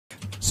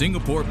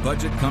Singapore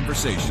Budget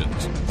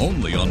Conversations,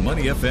 only on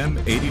Money FM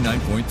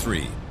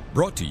 89.3.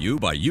 Brought to you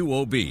by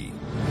UOB.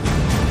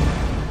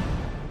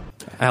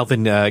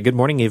 Alvin, good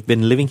morning. You've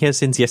been living here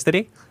since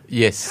yesterday?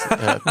 Yes,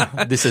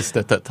 this is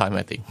the third time,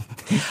 I think.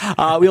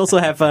 We also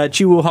have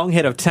Chi Woo Hong,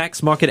 Head of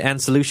Tax, Market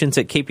and Solutions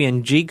at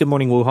KPMG. Good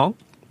morning, Woo Hong.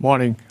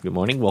 Morning. Good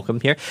morning. Welcome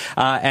here.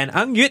 And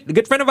Ang Yut, a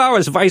good friend of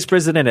ours, Vice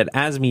President at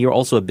ASME. You're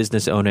also a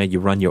business owner. You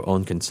run your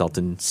own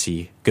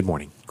consultancy. Good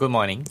morning. Good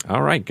morning.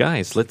 All right,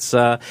 guys. Let's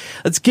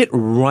get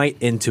right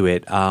into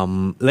it.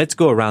 Let's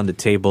go around the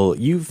table.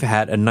 You've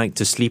had a night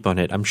to sleep on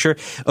it. I'm sure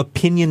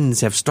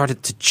opinions have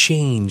started to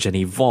change and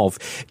evolve.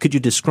 Could you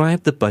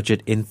describe the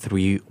budget in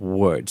 3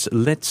 words?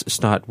 Let's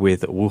start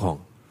with Woo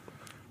Hong.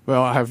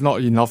 Well, I have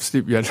not enough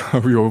sleep yet.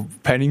 We were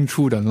panning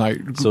through the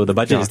night. So the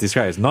budget is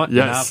described as not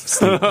enough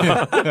sleep.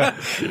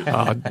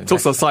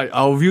 Jokes aside,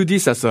 I'll view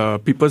this as a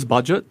people's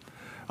budget,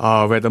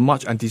 where the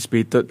much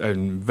anticipated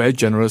and very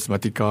generous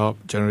Merdeka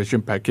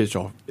Generation Package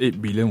of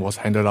 8 billion was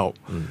handed out,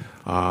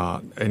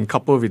 and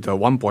coupled with the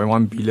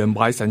 1.1 billion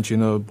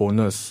Bicentennial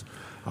bonus,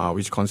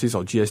 which consists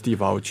of GST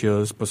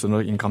vouchers,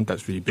 personal income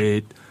tax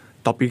rebate,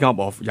 topping up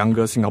of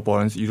younger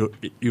Singaporeans'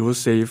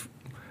 Eurosave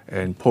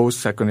and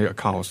post-secondary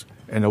accounts,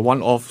 and a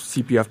one-off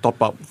CPF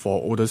top-up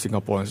for older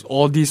Singaporeans.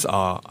 All these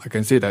are, I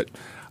can say that,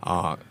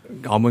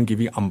 government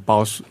giving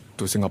angpaos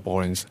to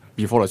Singaporeans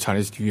before the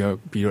Chinese New Year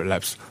period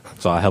lapse.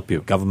 So I'll help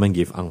you. Government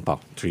give angpao.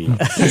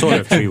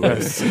 3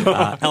 words.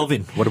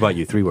 Alvin, what about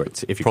you? 3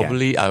 words, if you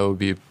Probably I will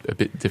be a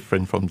bit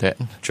different from that.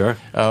 Sure.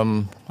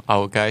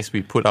 Our guys,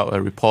 we put out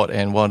a report,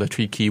 and one of the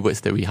 3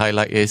 keywords that we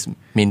highlight is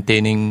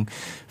maintaining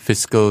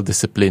fiscal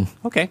discipline.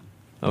 Okay.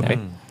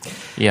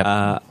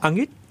 Yeah. Ang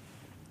Yut?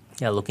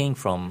 Yeah, looking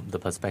from the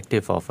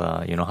perspective of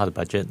how the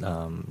budget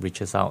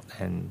reaches out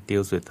and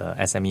deals with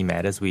SME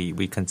matters,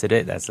 we consider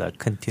it as a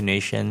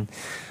continuation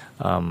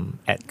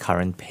at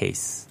current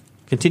pace.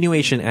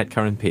 Continuation at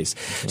current pace.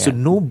 Yeah. So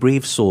no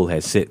brave soul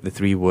has said the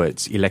 3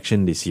 words,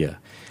 election this year.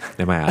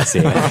 Am I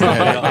say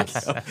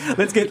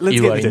Let's get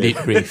indeed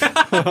brave.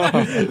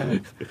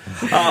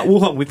 Woo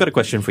Hong, we've got a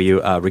question for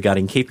you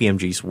regarding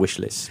KPMG's wish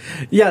list.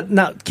 Yeah,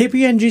 now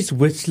KPMG's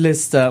wish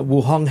list,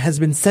 Woo Hong, has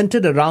been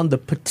centered around the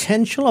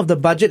potential of the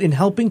budget in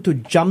helping to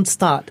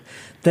jumpstart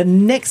the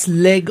next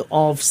leg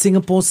of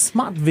Singapore's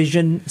smart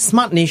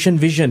nation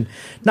vision.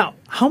 Now,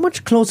 how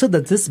much closer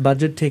does this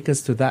budget take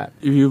us to that?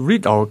 If you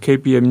read our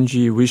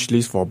KPMG wish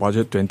list for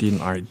budget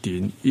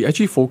 2019, it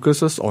actually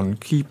focuses on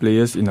key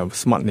players in a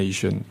smart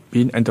nation,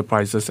 being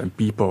enterprises and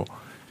people,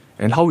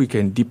 and how we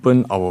can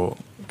deepen our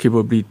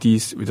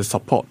capabilities with the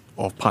support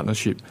of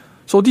partnership.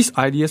 So these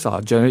ideas are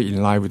generally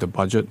in line with the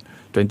budget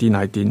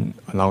 2019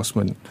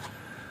 announcement.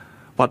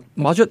 But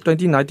budget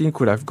 2019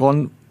 could have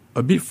gone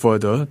a bit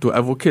further to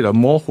advocate a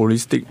more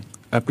holistic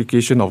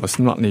application of a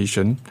smart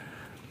nation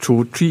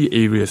through 3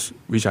 areas,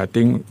 which I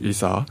think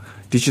is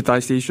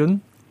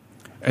digitization,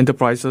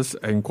 enterprises,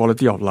 and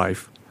quality of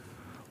life.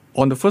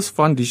 On the first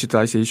front,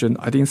 digitization,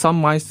 I think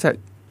some mindset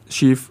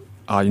shifts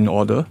are in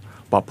order,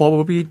 but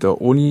probably the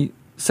only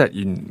set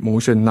in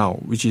motion now,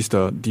 which is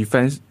the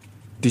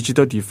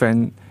digital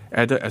defense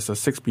added as a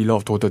 6th pillar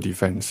of total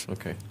defense.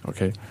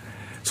 Okay.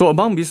 So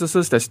among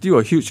businesses, there's still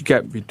a huge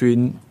gap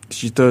between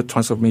digital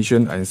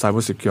transformation and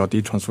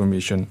cybersecurity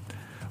transformation,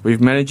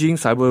 with managing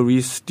cyber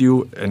risk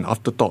still an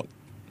afterthought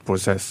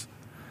process.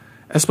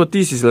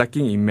 Expertise is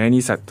lacking in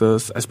many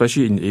sectors,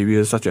 especially in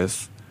areas such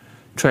as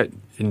threat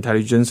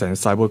intelligence and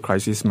cyber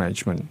crisis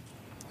management.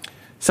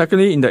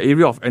 Secondly, in the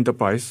area of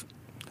enterprise,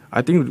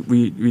 I think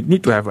we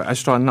need to have an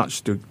extra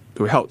nudge to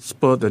help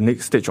spur the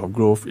next stage of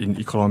growth in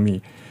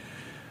economy.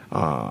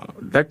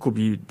 That could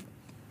be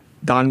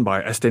done by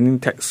extending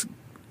tax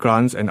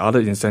grants and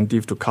other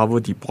incentives to cover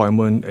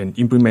deployment and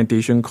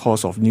implementation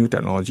costs of new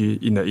technology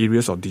in the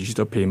areas of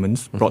digital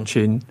payments,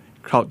 blockchain,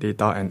 cloud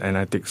data, and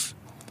analytics.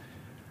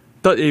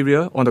 Third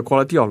area, on the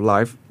quality of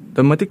life,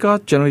 the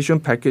Merdeka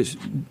Generation Package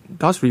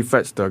does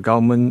reflect the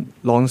government's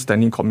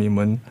long-standing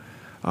commitment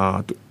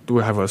to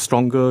have a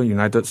stronger,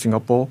 united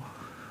Singapore.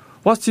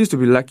 What seems to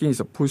be lacking is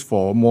a push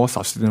for a more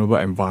sustainable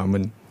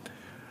environment.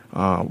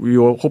 We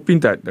were hoping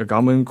that the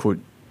government could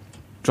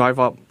drive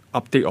up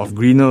uptake of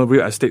greener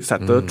real estate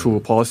sector through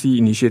policy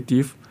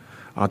initiative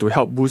to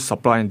help boost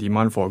supply and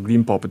demand for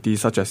green property,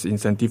 such as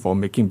incentive for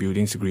making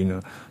buildings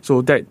greener.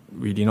 So that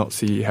we did not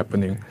see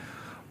happening.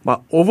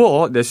 But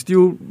overall, there's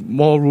still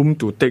more room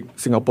to take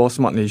Singapore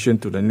smart nation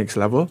to the next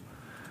level.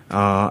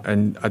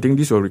 And I think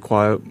this will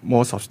require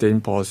more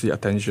sustained policy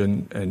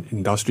attention and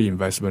industry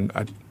investment.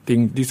 I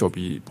think this will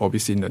be probably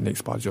seen in the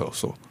next budget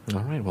also. All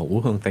right. Well,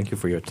 Woo Hong, thank you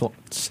for your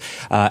thoughts.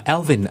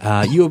 Alvin,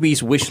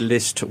 UOB's wish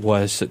list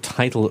was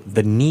titled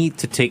The Need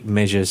to Take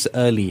Measures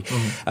Early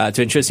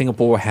to ensure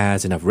Singapore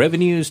has enough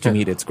revenues to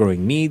meet its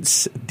growing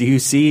needs. Do you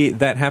see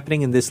that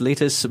happening in this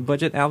latest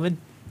budget, Alvin?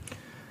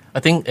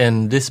 I think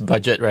in this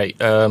budget, right,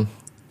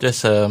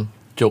 just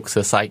jokes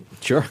aside.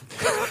 Sure.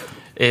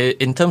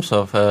 In terms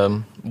of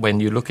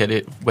when you look at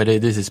it, whether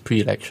this is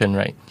pre-election,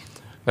 right,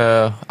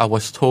 I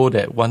was told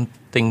that one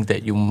thing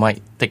that you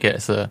might take it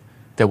as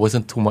there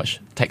wasn't too much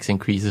tax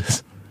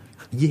increases.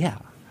 Yeah.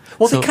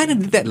 Well, So- they kind of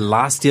did that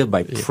last year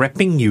by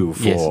prepping you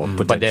for Yes,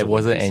 but there potential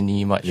wasn't increase.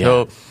 any much. Yeah.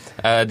 So,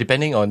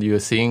 depending on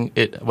you're seeing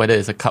it, whether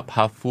it's a cup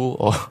half full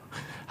or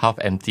half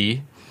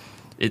empty,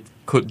 it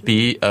could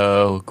be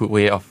a good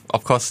way of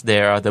course,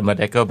 there are the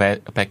Merdeka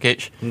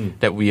package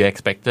that we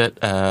expected,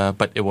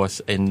 but it was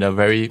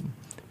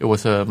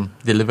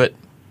delivered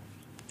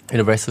in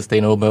a very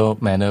sustainable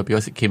manner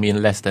because it came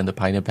in less than the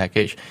Pioneer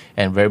package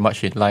and very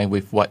much in line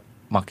with what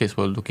markets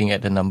were looking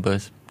at the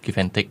numbers, give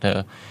and take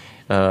the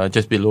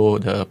just below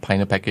the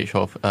Pioneer package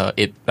of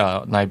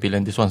 9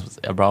 billion. This one was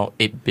around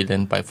 8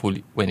 billion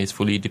when it's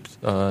fully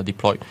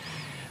deployed.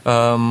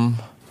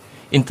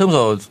 In terms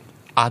of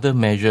other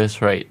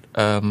measures, right?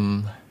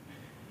 I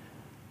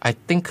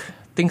think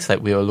things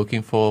that we were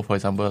looking for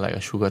example, like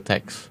a sugar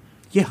tax,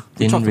 Yeah,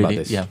 we talked about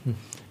this.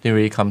 didn't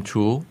really come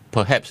true.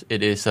 Perhaps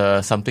it is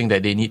something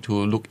that they need to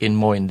look in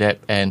more in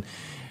depth and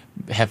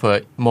have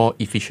a more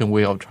efficient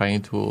way of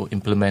trying to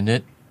implement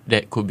it.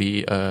 That could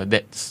be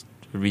that's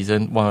the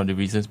reason, one of the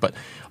reasons. But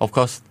of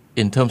course,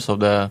 in terms of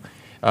the,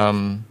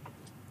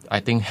 I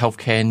think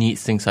healthcare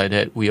needs, things like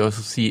that, we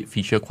also see it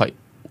feature quite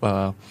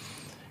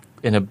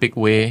in a big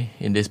way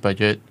in this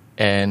budget.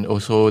 And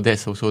also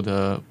that's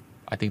also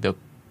I think the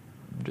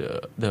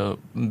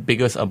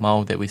biggest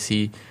amount that we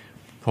see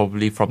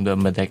probably from the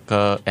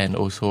Merdeka and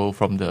also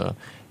from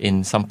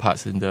in some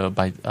parts in the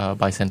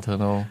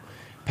Bicentennial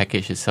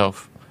package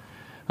itself.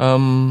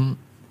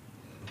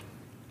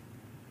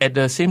 At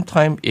the same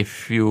time,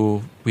 if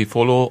we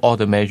follow all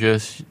the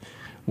measures,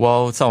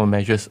 while some of the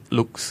measures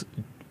looks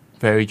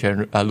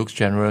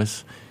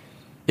generous,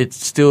 it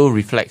still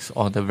reflects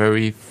on the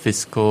very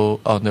fiscally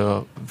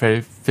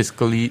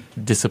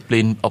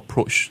disciplined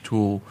approach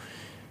to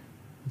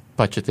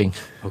budgeting.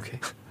 Okay.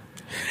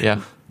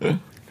 Yeah.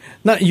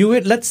 Now,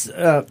 let's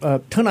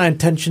turn our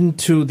attention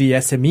to the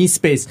SME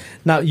space.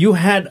 Now, you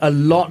had a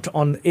lot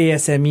on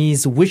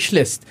ASME's wish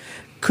list.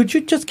 Could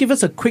you just give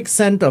us a quick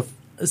sense of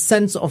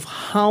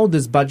how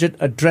this budget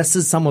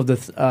addresses some of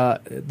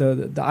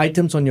the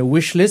items on your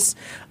wish list?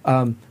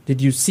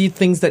 Did you see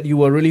things that you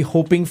were really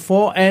hoping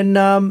for?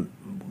 And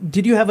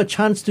did you have a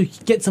chance to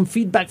get some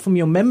feedback from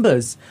your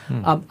members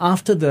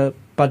after the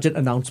budget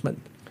announcement?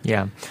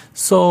 Yeah.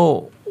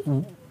 So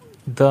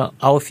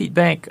our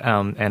feedback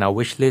and our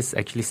wish list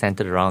actually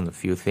centered around a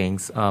few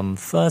things.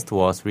 First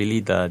was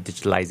really the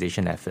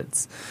digitalization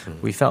efforts.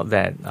 We felt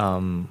that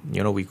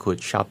we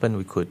could sharpen,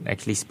 we could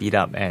actually speed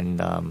up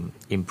and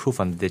improve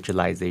on the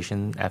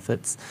digitalization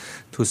efforts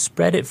to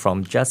spread it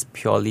from just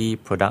purely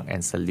product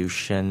and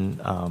solution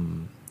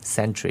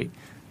centric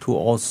to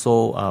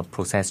also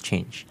process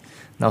change.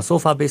 Now, so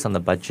far based on the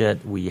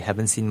budget, we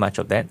haven't seen much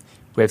of that.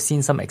 We have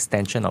seen some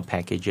extension of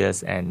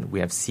packages, and we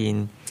have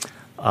seen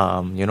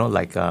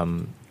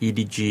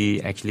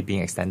EDG actually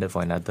being extended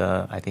for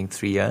another, I think,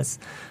 3 years.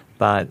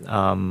 But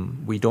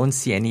we don't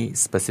see any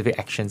specific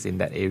actions in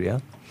that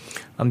area.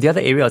 The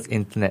other area is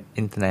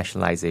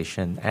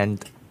internationalization.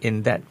 And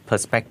in that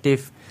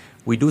perspective,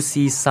 we do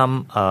see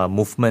some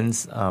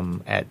movements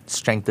at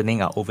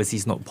strengthening our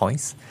overseas node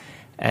points.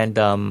 And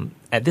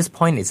at this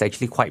point, it's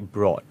actually quite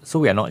broad. So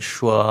we are not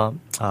sure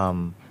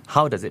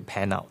how does it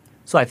pan out.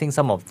 So I think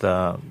some of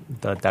the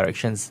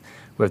directions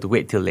we have to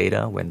wait till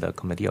later when the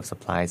Committee of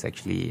Supplies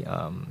actually,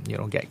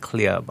 get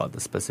clear about the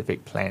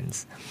specific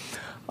plans.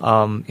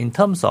 In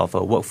terms of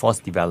workforce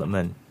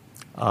development,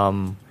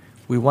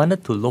 we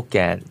wanted to look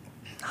at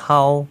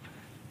how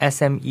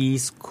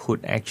SMEs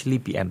could actually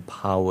be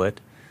empowered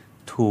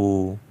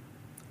to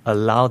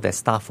allow their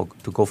staff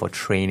to go for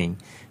training.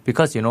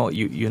 Because, a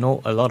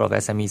lot of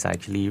SMEs are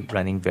actually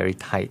running very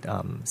tight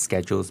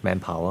schedules,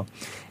 manpower,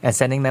 and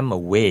sending them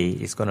away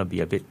is going to be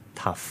a bit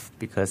tough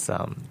because...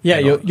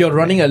 you're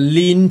running a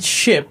lean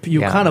ship. You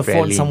can't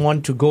afford lean.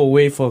 someone to go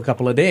away for a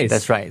couple of days.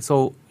 That's right.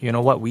 So,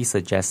 what we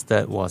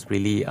suggested was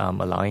really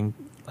allowing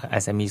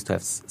SMEs to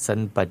have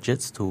certain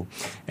budgets to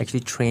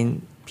actually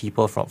train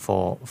people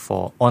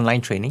for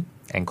online training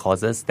and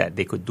courses that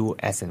they could do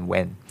as and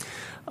when.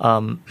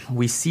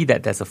 We see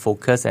that there's a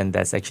focus and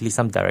there's actually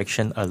some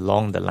direction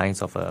along the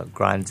lines of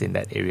grants in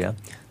that area.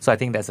 So I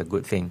think that's a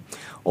good thing.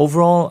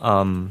 Overall,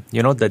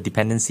 the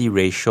dependency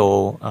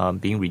ratio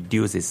being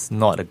reduced is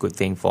not a good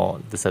thing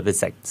for the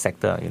service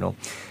sector,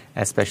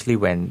 especially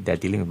when they're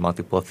dealing with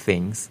multiple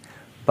things.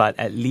 But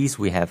at least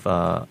we have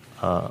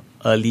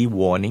early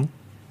warning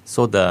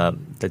so the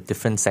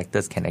different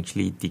sectors can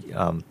actually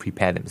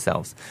prepare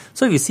themselves.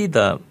 So if you see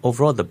the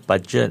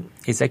budget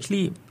is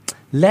actually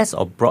less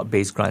of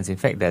broad-based grants. In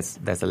fact,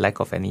 there's a lack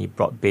of any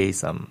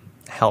broad-based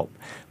help.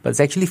 But it's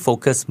actually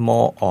focused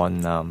more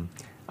on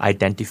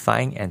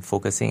identifying and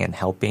focusing and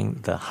helping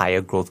the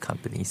higher growth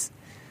companies.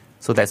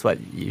 So that's what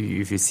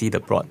if you see the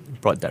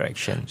broad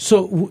direction.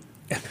 So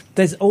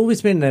there's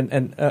always been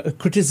a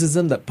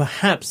criticism that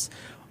perhaps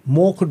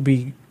more could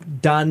be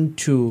done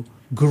to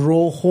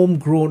grow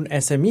homegrown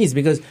SMEs,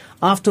 because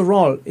after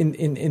all,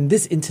 in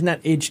this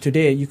internet age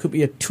today, you could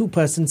be a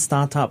 2-person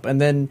startup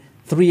and then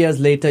 3 years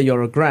later,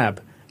 you're a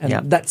Grab.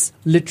 And that's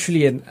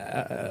literally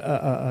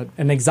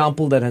an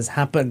example that has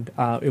happened.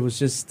 It was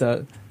just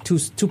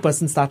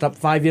two-person startup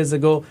 5 years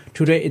ago.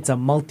 Today, it's a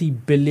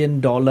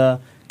multi-billion-dollar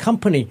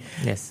company.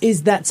 Yes.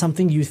 Is that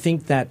something you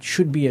think that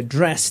should be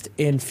addressed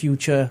in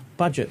future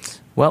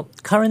budgets? Well,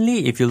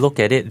 currently, if you look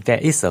at it, there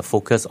is a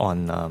focus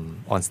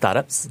on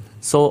startups.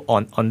 So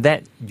on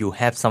that, you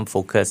have some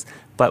focus.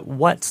 But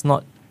what's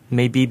not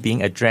maybe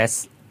being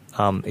addressed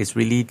is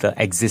really the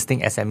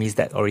existing SMEs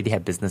that already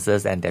have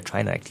businesses and they're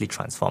trying to actually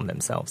transform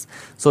themselves.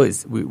 So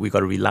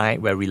we're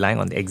relying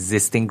on the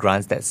existing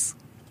grants that's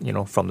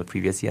from the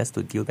previous years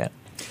to deal that.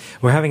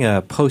 We're having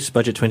a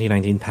post-budget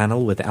 2019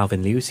 panel with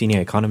Alvin Liu, Senior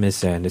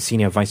Economist and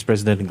Senior Vice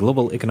President,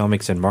 Global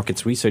Economics and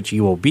Markets Research,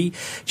 UOB,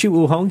 Chu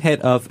Woo Hong,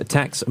 Head of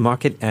Tax,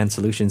 Market and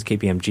Solutions,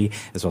 KPMG,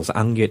 as well as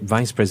Ang Yut,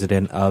 Vice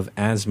President of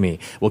ASME.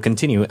 We'll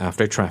continue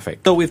after traffic.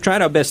 So we've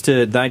tried our best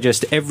to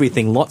digest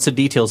everything, lots of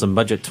details on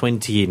Budget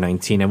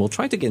 2019, and we'll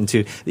try to get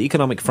into the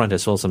economic front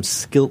as well as some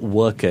skilled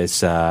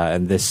workers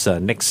in this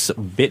next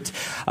bit.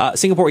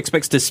 Singapore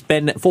expects to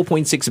spend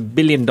 $4.6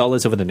 billion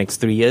over the next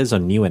 3 years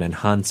on new and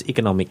enhanced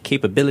economic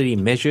capability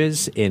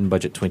measures in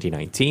Budget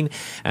 2019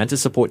 and to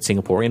support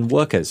Singaporean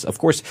workers. Of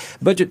course,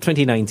 Budget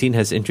 2019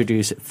 has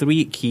introduced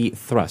 3 key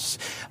thrusts: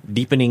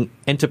 deepening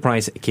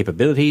enterprise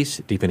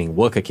capabilities, deepening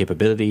worker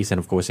capabilities, and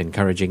of course,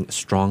 encouraging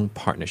strong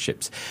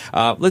partnerships.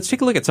 Let's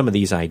take a look at some of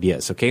these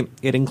ideas, okay?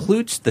 It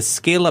includes the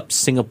Scale Up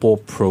Singapore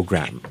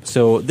program.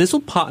 So this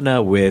will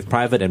partner with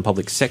private and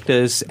public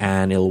sectors,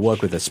 and it'll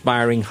work with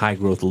aspiring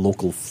high-growth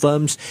local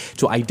firms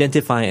to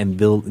identify and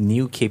build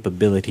new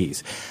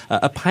capabilities.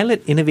 A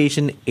pilot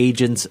innovation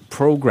agents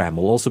program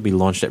will also be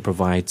launched that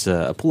provides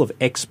a pool of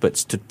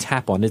experts to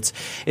tap on.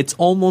 It's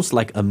almost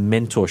like a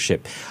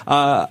mentorship.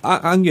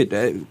 Ang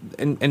Yut,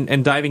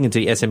 and diving into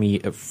the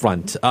SME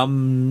front,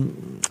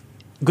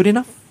 good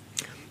enough?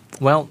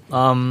 Well,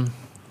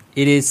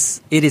 it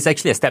is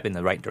actually a step in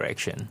the right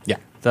direction. Yeah.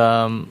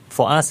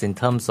 For us, in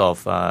terms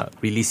of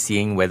really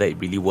seeing whether it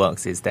really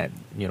works, is that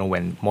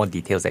when more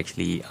details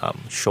actually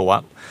show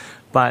up.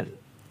 But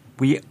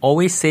we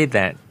always say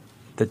that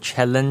the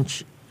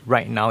challenge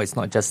right now is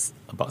not just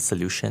about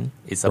solution.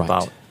 It's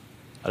about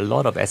a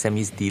lot of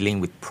SMEs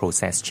dealing with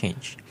process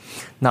change.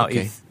 Now,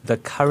 if the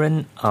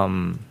current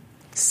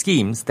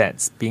schemes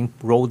that's being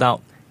rolled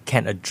out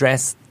can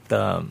address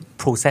the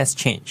process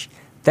change,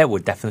 that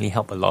would definitely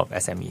help a lot of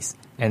SMEs.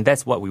 And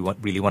that's what we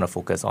really want to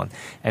focus on.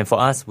 And for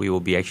us, we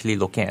will be actually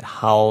looking at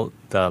how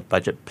the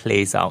budget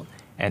plays out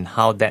and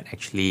how that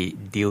actually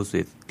deals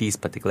with these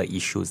particular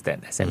issues that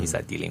SMEs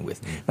are dealing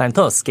with. Now, in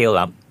terms of scale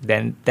up,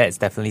 then that's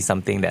definitely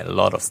something that a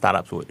lot of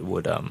startups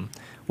would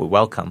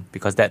welcome,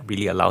 because that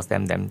really allows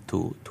them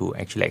to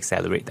actually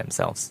accelerate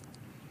themselves.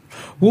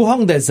 Woo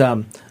Hong, there's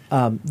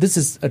this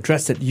is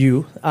addressed at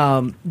you.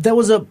 There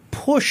was a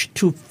push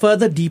to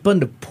further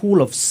deepen the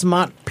pool of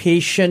smart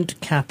patient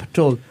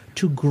capital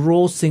to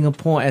grow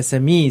Singapore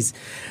SMEs.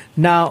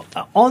 Now,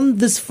 on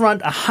this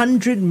front,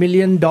 $100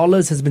 million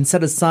has been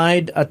set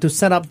aside to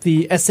set up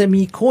the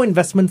SME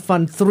Co-Investment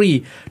Fund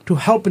 3 to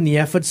help in the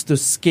efforts to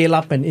scale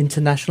up and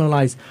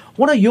internationalize.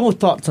 What are your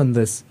thoughts on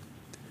this?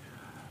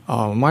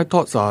 My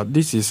thoughts are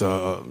this is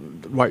a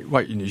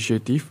right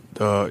initiative.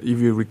 If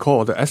you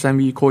recall, the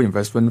SME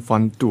Co-Investment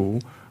Fund 2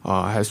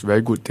 has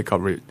very good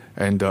take-up rate,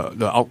 and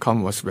the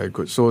outcome was very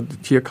good. So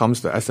here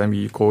comes the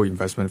SME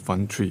Co-Investment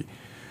Fund 3.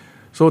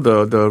 So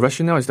the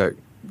rationale is that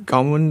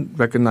government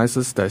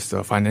recognizes there's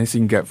a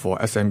financing gap for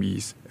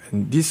SMEs,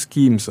 and these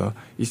schemes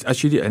is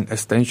actually an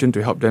extension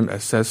to help them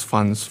access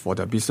funds for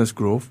their business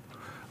growth,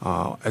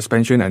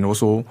 expansion, and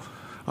also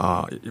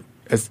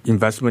as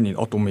investment in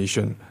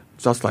automation,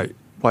 just like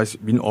what's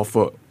been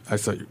offered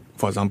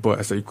for example,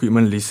 as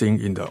equipment leasing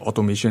in the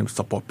automation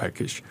support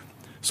package.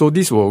 So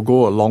this will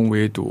go a long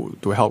way to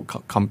help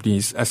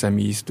companies,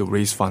 SMEs, to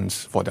raise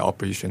funds for their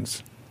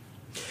operations.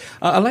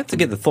 I'd like to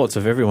get the thoughts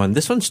of everyone.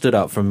 This one stood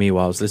out for me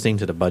while I was listening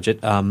to the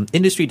budget.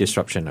 Industry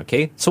disruption,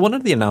 okay? So one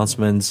of the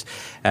announcements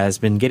has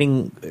been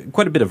getting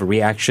quite a bit of a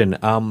reaction.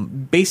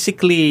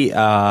 Basically,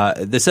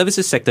 the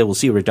services sector will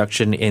see a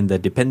reduction in the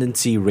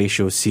dependency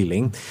ratio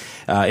ceiling.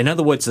 In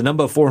other words, the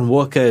number of foreign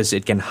workers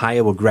it can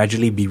hire will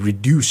gradually be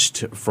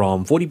reduced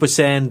from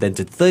 40%, then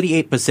to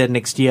 38%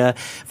 next year,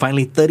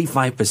 finally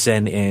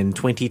 35% in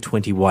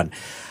 2021.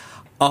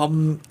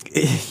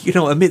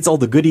 Amidst all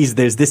the goodies,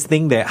 there's this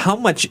thing there. How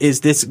much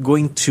is this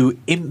going to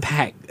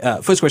impact?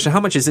 First question: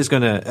 how much is this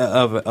going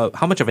to?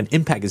 How much of an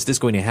impact is this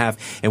going to have,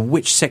 and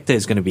which sector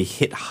is going to be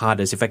hit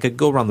hardest? If I could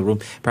go around the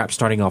room, perhaps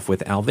starting off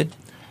with Alvin.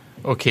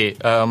 Okay,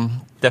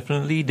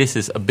 definitely this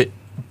is a bit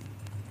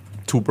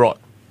too broad,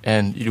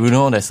 and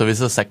the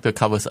services sector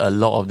covers a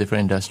lot of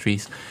different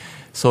industries,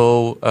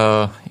 so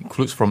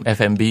includes from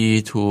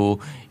F&B to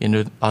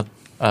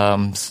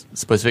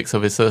specific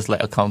services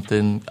like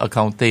accounting,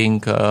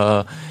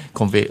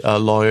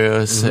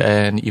 lawyers,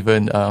 and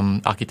even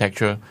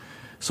architecture.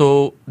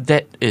 So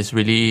that is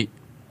really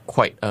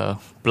quite a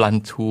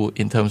blunt tool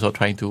in terms of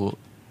trying to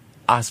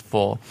ask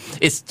for.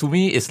 To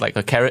me, it's like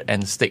a carrot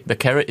and stick. The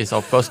carrot is,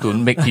 of course, to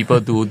make people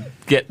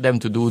get them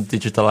to do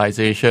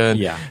digitalization.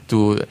 Yeah.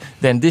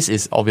 Then this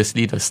is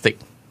obviously the stick.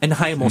 And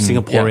hire more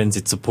Singaporeans,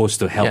 it's supposed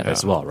to help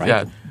as well, right?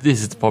 Yeah,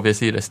 this is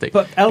obviously the stake.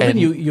 But Alvin,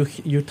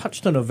 you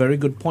touched on a very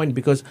good point,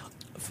 because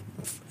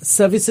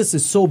services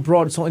is so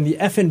broad. So in the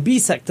F&B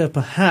sector,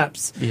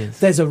 perhaps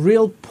there's a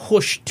real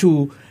push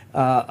to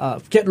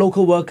get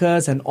local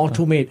workers and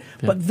automate.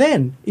 But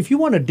then, if you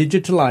want to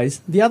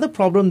digitalize, the other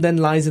problem then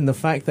lies in the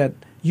fact that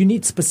you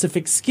need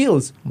specific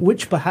skills,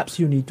 which perhaps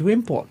you need to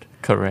import.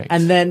 Correct.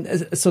 And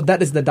then, so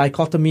that is the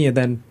dichotomy. And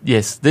then,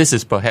 yes, this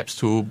is perhaps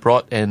too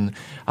broad, and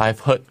I've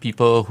heard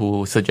people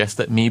who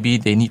suggested maybe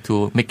they need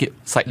to make it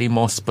slightly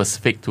more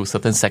specific to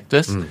certain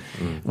sectors,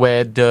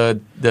 where the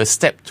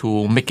step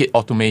to make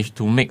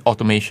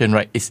automation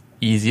right is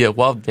easier.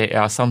 While there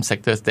are some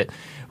sectors that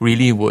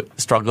really would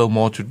struggle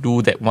more to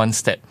do that one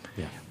step.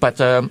 Yeah. But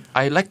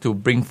I like to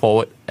bring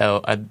forward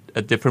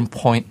a different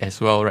point as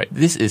well, right?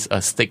 This is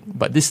a stick,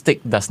 but this stick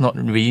does not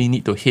really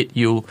need to hit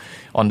you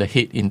on the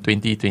head in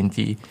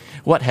 2020.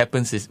 What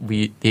happens is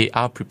they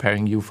are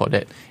preparing you for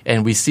that.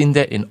 And we've seen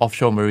that in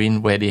offshore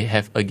marine, where they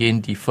have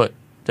again deferred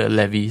the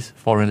levies,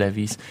 foreign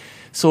levies.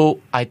 So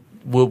I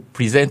will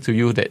present to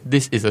you that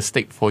this is a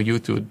stick for you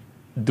to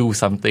do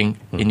something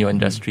in your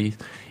industry.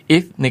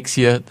 If next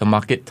year the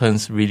market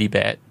turns really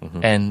bad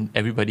and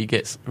everybody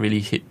gets really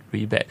hit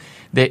really bad,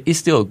 there is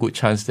still a good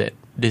chance that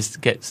this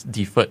gets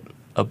deferred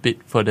a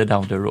bit further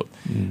down the road.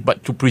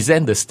 But to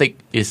present the stake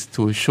is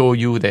to show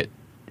you that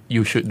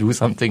you should do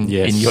something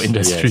in your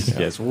industry.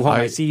 Yes. Well,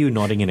 I see you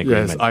nodding in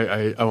agreement.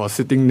 Yes, I was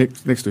sitting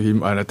next to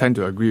him, and I tend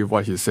to agree with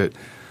what he said.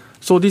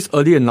 So this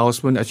early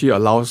announcement actually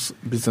allows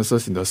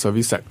businesses in the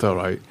service sector,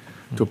 right,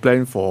 to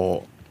plan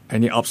for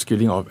any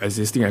upskilling of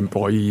existing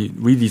employee,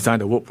 redesign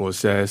the work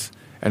process,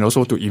 and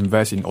also to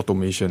invest in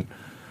automation.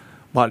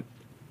 But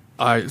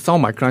some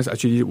of my clients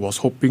actually was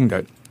hoping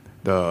that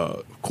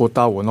the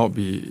quota will not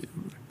be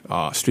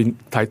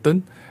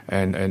tightened,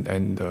 and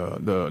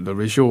the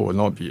ratio will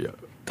not be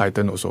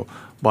tightened also.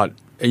 But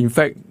in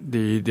fact,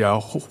 they are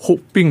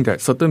hoping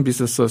that certain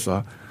businesses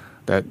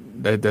that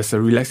there's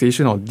a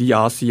relaxation of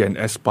DRC and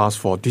S-Pass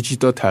for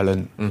digital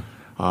talent,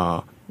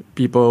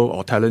 people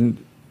or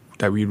talent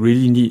that we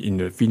really need in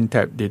the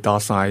fintech, data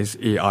science,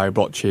 AI,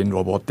 blockchain,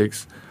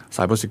 robotics,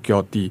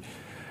 cybersecurity,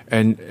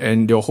 and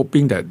they're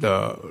hoping that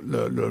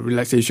the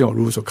relaxation of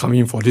rules will come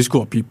in for this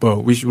group of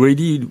people, which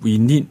really we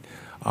need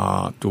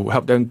to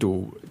help them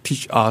to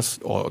teach us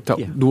or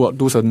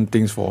do certain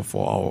things for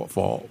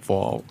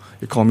our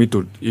economy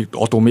to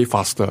automate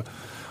faster.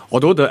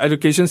 Although the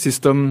education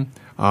system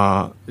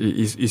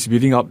is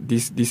building up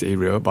this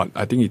area, but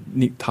I think it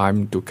needs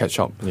time to catch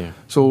up. Yeah.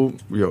 So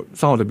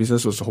some of the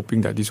business was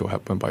hoping that this will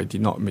happen, but it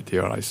did not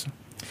materialize.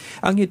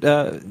 Angit,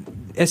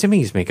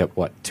 SMEs make up,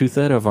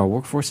 2/3 of our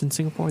workforce in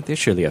Singapore? They're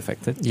surely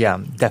affected. Yeah,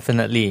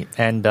 definitely.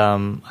 And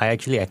I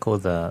actually echo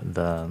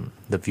the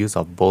views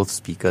of both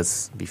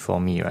speakers before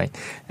me, right?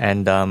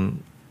 And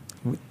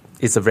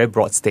it's a very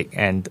broad stake,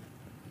 and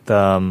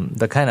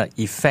the kind of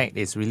effect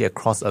is really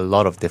across a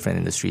lot of different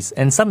industries.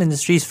 And some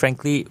industries,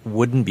 frankly,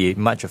 wouldn't be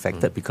much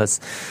affected because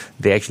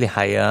they actually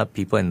hire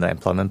people in the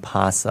employment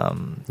pass,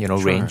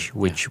 range,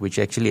 which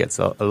actually it's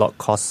a lot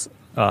costs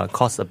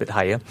a bit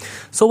higher.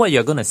 So what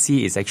you're going to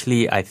see is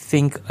actually, I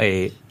think,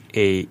 a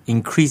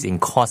increase in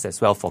cost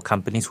as well for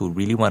companies who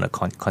really want to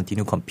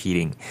continue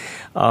competing.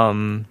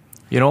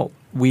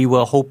 We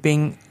were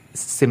hoping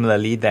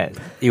similarly that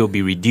it will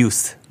be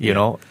reduced.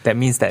 That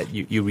means that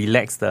you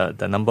relax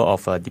the number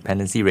of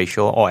dependency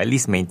ratio, or at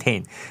least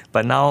maintain.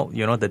 But now,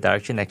 the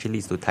direction actually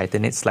is to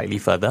tighten it slightly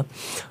further.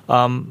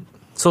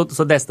 So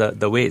that's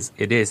the way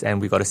it is, and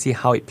we've got to see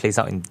how it plays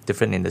out in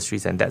different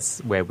industries, and that's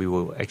where we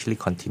will actually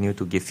continue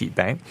to give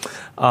feedback.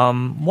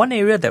 One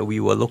area that we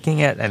were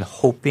looking at and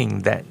hoping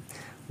that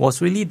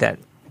was really that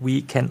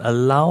we can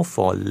allow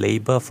for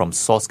labor from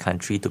source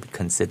country to be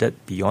considered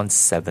beyond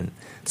 7.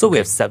 So we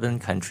have 7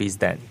 countries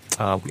that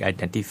we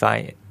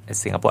identify, as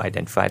Singapore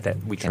identified, that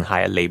we can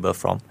hire labor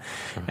from,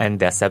 and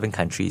there are 7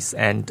 countries.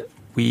 And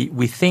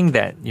we think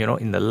that,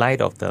 in the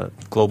light of the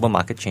global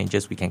market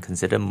changes, we can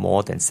consider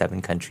more than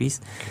 7 countries.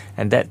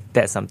 And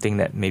that's something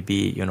that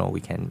maybe,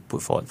 we can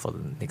put forward for the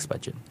next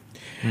budget.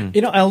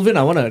 Alvin,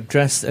 I want to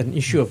address an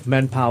issue of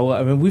manpower.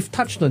 I mean, we've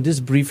touched on this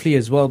briefly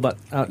as well, but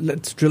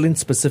let's drill in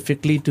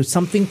specifically to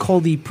something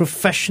called the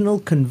professional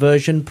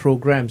conversion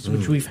programs,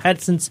 which we've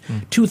had since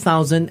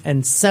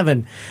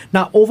 2007.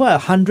 Now, over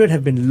 100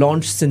 have been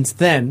launched since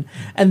then,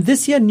 and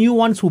this year new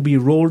ones will be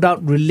rolled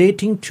out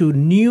relating to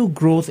new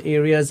growth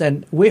areas.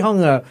 And Wei Hong,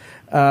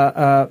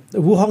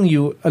 Wu Hong,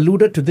 you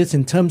alluded to this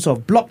in terms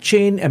of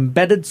blockchain,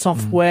 embedded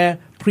software,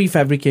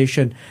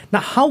 prefabrication. Now,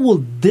 how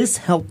will this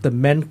help the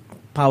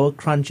manpower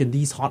crunch in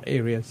these hot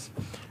areas?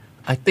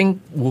 I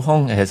think Wu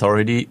Hong has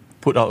already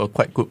put out a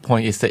quite good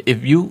point, is that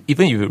even if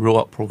you roll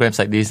out programs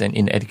like this and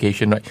in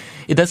education, right,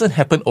 it doesn't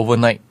happen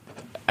overnight.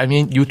 I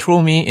mean, you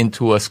throw me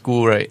into a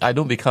school, right, I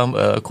don't become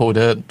a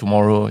coder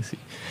tomorrow.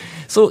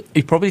 So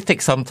it probably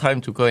takes some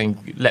time to go and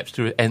lapse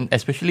through, and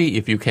especially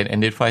if you can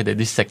identify that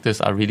these sectors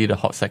are really the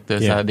hot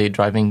sectors, they're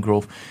driving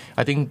growth.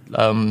 I think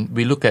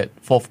we look at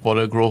fourth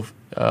quarter growth,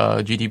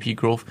 GDP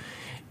growth.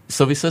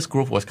 services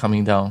growth was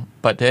coming down,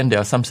 but then there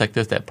are some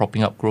sectors that are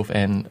propping up growth,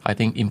 and I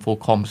think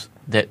Infocoms,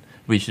 that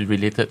which is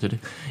related to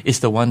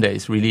is the one that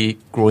is really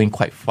growing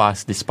quite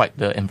fast despite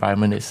the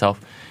environment itself.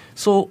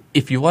 So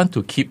if you want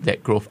to keep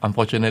that growth,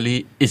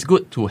 unfortunately, it's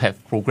good to have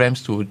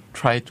programs to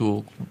try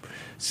to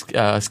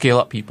scale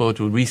up people,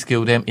 to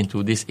reskill them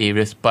into these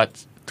areas,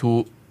 but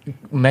to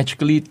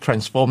magically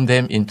transform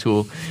them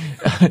into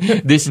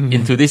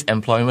into this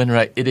employment,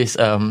 right? It is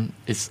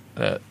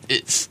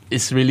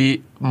it's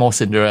really more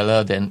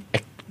Cinderella than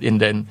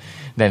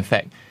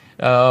fact.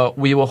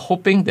 We were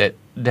hoping that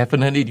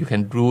definitely you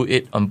can do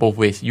it on both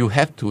ways. You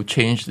have to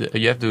change.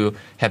 You have to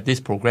have these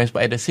programs,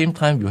 but at the same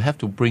time, you have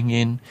to bring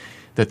in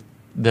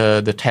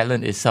the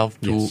talent itself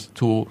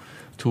to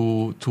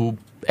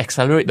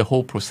accelerate the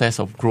whole process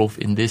of growth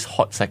in these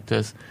hot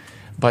sectors.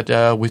 But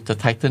with the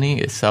tightening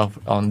itself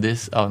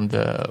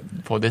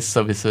for these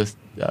services,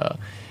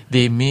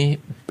 they may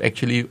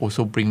actually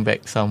also bring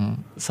back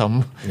some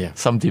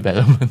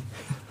development.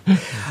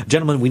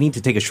 Gentlemen, we need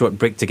to take a short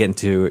break to get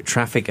into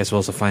traffic as well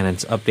as a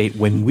finance update.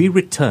 When we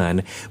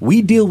return,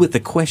 we deal with the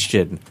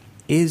question,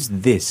 is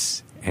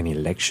this an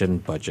election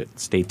budget?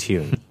 Stay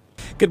tuned.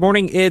 Good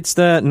morning. It's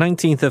the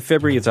 19th of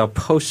February. It's our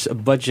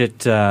post-budget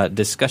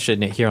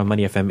discussion here on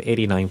Money FM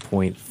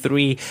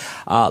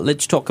 89.3.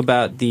 Let's talk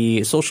about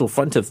the social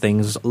front of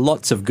things.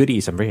 Lots of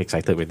goodies. I'm very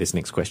excited with this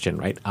next question,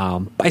 right?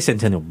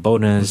 Bicentennial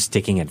bonus,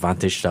 taking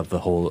advantage of the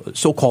whole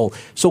so-called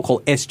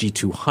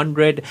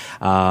SG200,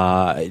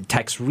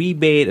 tax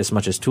rebate as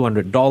much as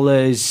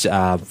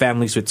 $200,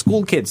 families with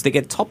school kids, they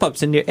get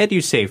top-ups in their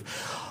EduSave.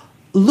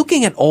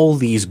 Looking at all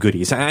these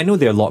goodies, I know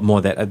there are a lot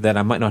more that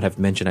I might not have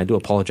mentioned. I do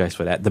apologize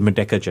for that. The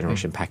Merdeka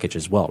Generation Package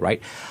as well,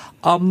 right?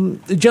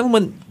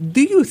 Gentlemen,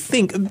 do you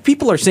think,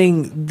 people are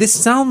saying this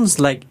sounds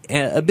like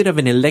a bit of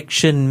an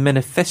election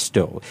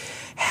manifesto.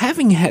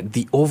 Having had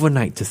the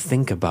overnight to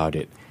think about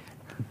it,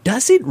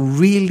 does it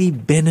really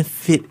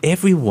benefit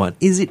everyone?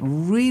 Is it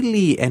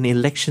really an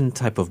election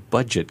type of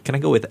budget? Can I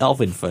go with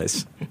Alvin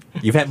first?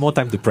 You've had more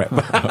time to prep.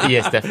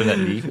 Yes,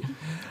 definitely.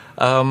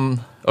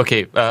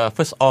 Okay,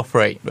 first off,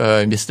 right,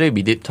 yesterday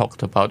we did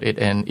talk about it,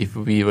 and if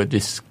we were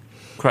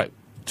describe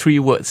three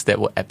words that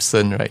were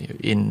absent, right,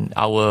 in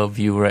our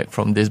view, right,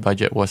 from this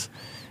budget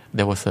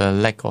there was a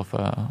lack of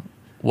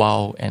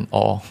wow and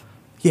awe.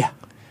 Yeah.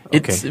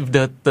 Okay. It's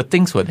the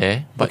things were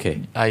there, but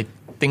okay. I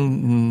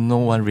think no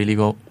one really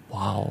go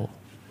wow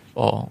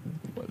or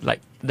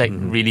like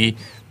really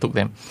took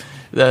them.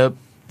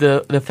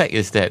 The fact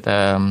is that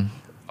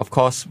of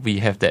course we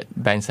have that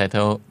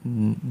Bicentennial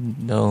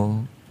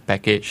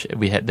package.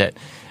 We had that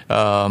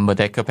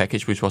Merdeka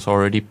package, which was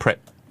already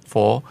prepped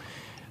for.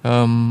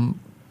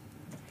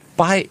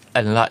 By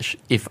and large,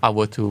 if I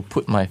were to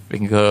put my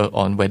finger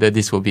on whether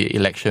this will be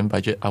election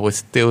budget, I would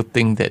still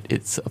think that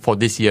it's for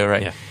this year,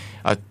 right? Yeah.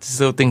 I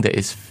still think that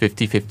it's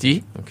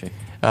 50-50. Okay.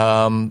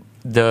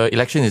 The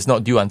election is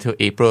not due until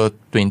April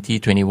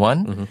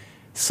 2021. Mm-hmm.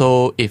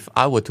 So if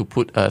I were to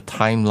put a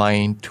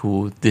timeline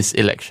to this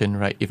election,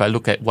 right, if I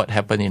look at what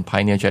happened in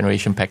Pioneer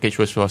Generation Package,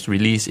 which was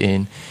released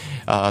in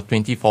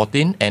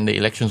 2014 and the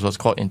elections was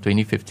called in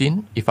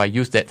 2015, if I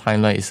use that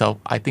timeline itself,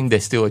 I think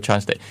there's still a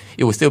chance that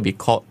it will still be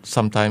called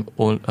sometime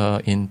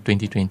in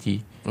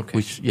 2020, okay.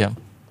 Which,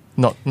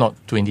 not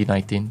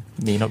 2019,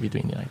 may not be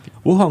 2019.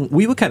 Hong,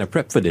 we were kind of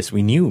prepped for this.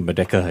 We knew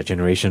Merdeka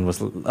Generation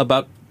was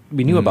about...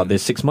 We knew about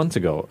this 6 months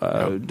ago.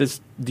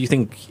 Do you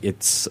think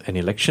it's an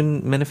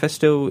election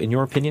manifesto, in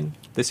your opinion,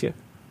 this year?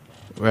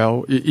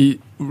 Well,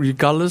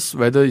 regardless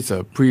whether it's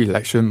a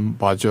pre-election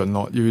budget or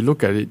not, if you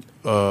look at it,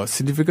 a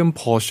significant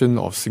portion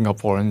of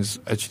Singaporeans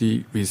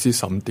actually receive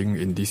something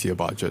in this year's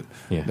budget.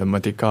 Yeah. The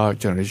Merdeka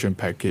Generation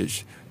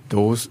Package, a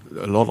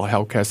lot of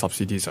healthcare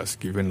subsidies are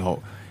given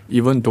out.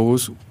 Even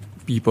those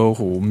people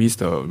who miss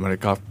the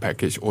Merdeka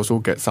package also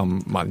get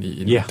some money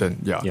in return.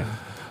 Yeah.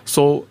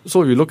 So if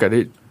you look at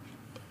it,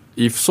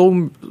 if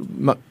so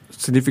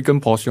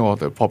significant portion of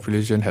the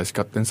population has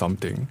gotten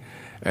something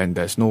and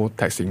there's no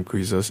tax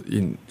increases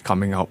in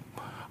coming up,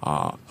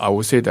 I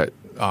would say that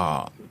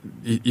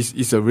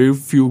it's a real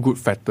few good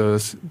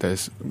factors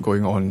that's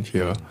going on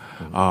here.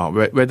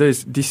 Whether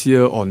it's this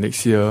year or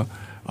next year,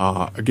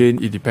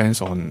 again, it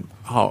depends on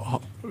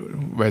how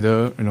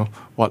whether,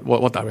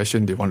 what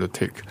direction they want to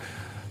take.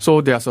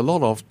 So there's a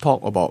lot of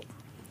talk about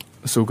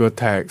sugar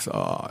tax,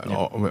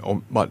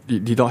 but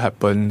it did not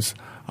happen.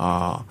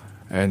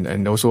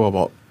 And also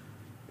about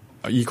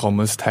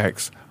e-commerce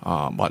tax,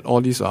 but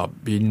all these are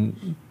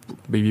being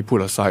maybe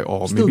put aside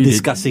or still maybe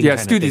discussing.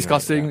 Still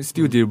discussing, right?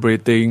 Still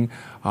deliberating.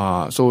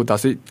 So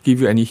does it give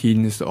you any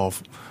hints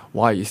of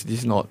why is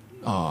this not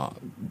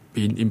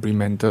being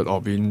implemented or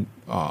being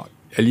at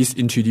least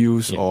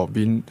introduced or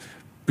being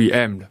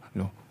preempted?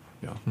 No.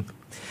 Yeah.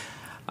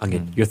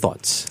 Again, your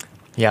thoughts.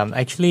 Yeah,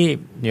 actually,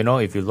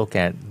 if you look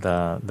at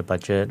the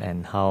budget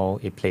and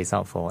how it plays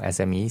out for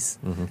SMEs,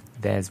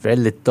 there's very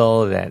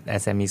little that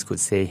SMEs could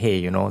say,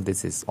 hey,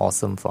 this is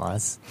awesome for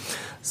us.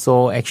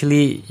 So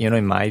actually,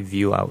 in my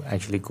view, I'll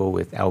actually go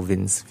with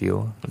Alvin's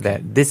view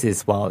that this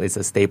is, while it's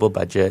a stable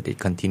budget, it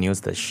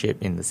continues the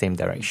ship in the same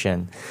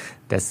direction.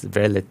 There's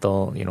very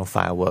little,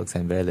 fireworks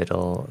and very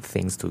little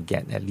things to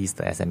get at least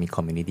the SME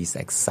communities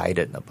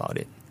excited about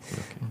it.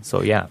 Okay.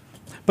 So, yeah.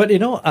 But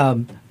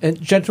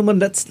and gentlemen,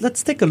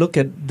 let's take a look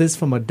at this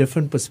from a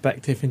different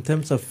perspective in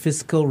terms of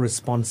fiscal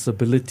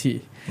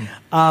responsibility.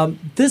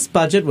 This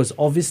budget was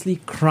obviously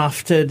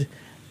crafted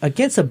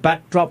against a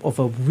backdrop of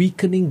a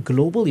weakening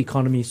global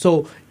economy.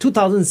 So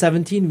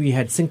 2017, we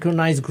had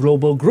synchronized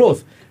global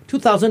growth.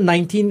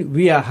 2019,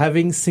 we are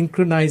having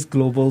synchronized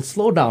global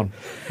slowdown.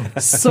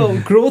 So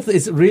growth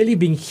is really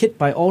being hit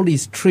by all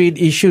these trade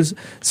issues.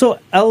 So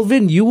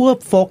Alvin, you were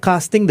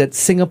forecasting that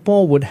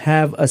Singapore would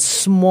have a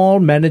small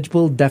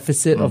manageable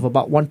deficit of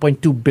about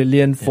 1.2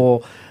 billion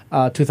for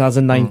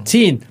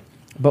 2019.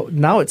 But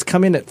now it's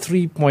coming at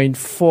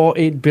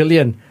 3.48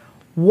 billion.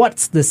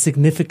 What's the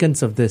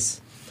significance of this?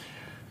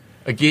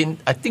 Again,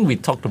 I think we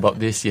talked about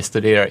this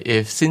yesterday, right?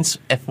 If since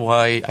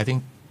FY, I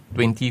think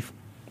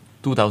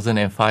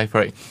 2005,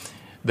 right,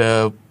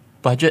 the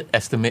budget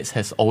estimates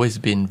has always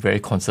been very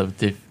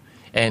conservative,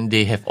 and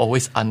they have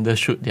always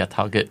undershoot their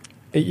target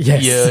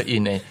year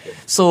in.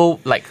 So,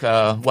 like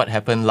what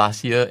happened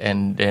last year,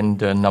 and then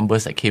the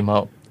numbers that came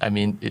out, I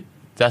mean, it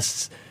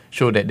does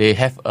show that they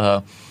have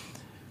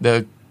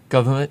the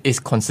government is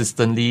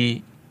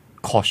consistently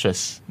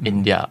cautious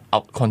in their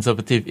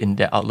conservative in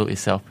their outlook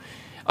itself.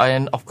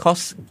 And of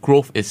course,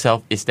 growth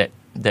itself is that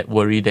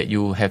worry that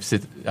you have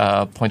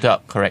pointed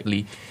out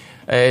correctly.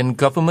 And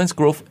government's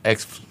growth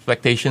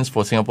expectations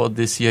for Singapore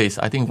this year is,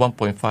 I think,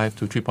 1.5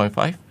 to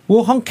 3.5.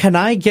 Hong, can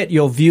I get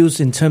your views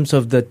in terms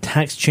of the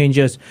tax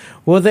changes?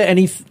 Were there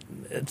any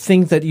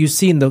things that you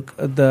see in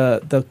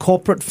the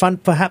corporate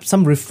fund, perhaps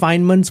some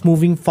refinements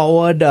moving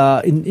forward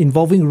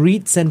involving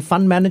REITs and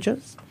fund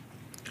managers?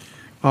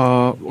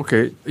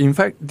 Okay. In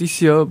fact,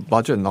 this year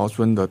budget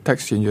announcement, the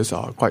tax changes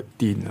are quite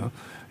thin.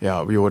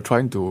 We were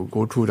trying to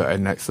go through the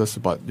annexes,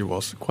 but it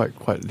was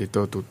quite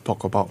little to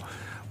talk about.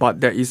 But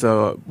there is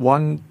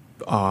one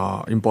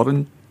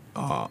important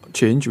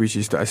change, which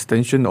is the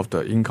extension of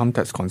the income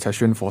tax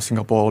concession for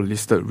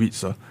Singapore-listed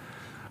REITs.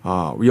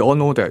 We all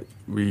know that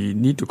we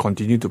need to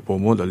continue to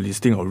promote the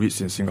listing of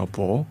REITs in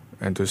Singapore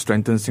and to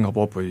strengthen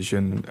Singapore's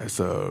position as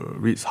a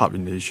REITs hub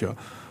in Asia.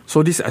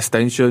 So this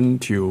extension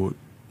to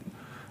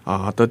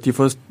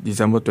 31st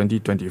December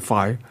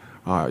 2025,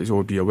 it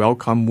will be a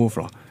welcome move.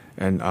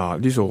 And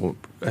this will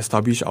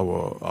establish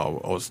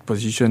our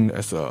position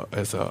as a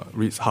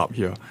REITs hub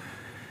here.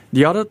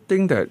 The other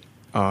thing that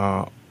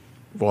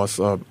was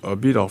a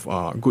bit of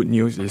good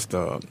news is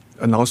the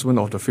announcement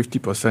of the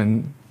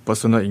 50%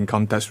 personal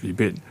income tax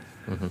rebate.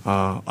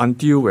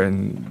 Until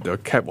when the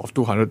cap of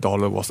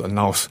 $200 was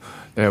announced,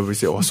 we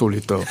said, so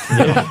little.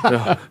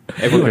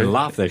 Everyone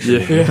laughed,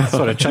 actually.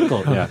 Sort of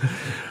chuckled,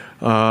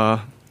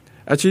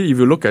 Actually, if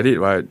you look at it,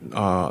 right,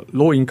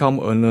 low-income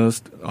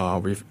earners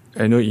with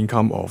annual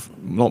income of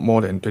not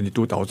more than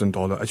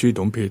 $22,000 actually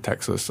don't pay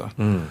taxes.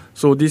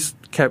 So this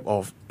cap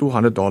of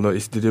 $200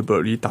 is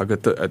deliberately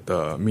targeted at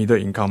the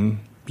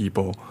middle-income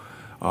people.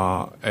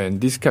 And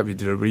this cap is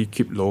deliberately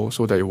kept low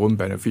so that it won't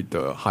benefit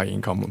the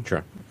high-income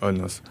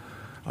earners.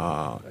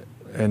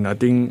 And I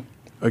think,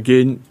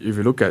 again, if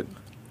you look at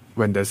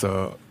when there's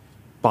a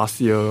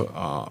past year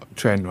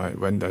trend, right,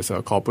 when there's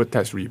a corporate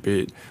tax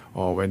rebate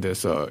or when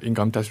there's a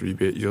income tax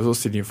rebate, it also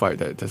signifies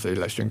that there's an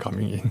election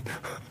coming in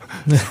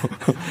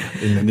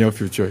in the near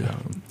future.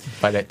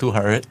 By that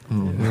 200.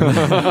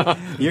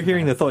 You're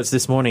hearing the thoughts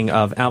this morning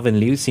of Alvin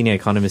Liu, Senior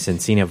Economist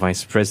and Senior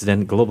Vice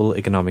President, Global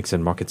Economics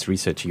and Markets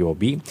Research,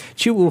 UOB.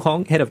 Chew Woo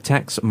Hong, Head of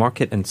Tax,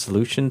 Market and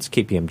Solutions,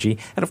 KPMG.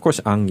 And of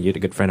course, Ang Yu, a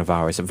good friend of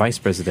ours, Vice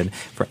President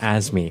for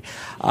ASME.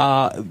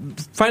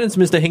 Finance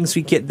Minister Heng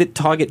Swee Keat did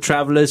target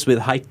travellers with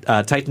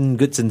tightened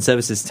goods and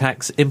services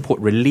tax, import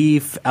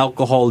relief,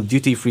 alcohol,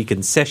 duty-free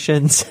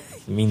concessions.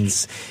 It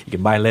means you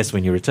can buy less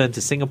when you return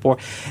to Singapore.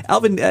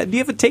 Alvin, do you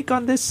have a take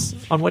on this,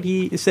 on what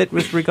he said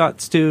with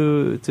regards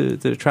to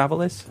the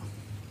travellers?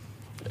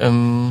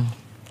 The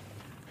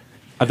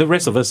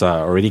rest of us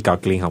are already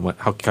calculating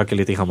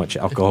how much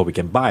alcohol we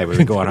can buy when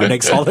we go on our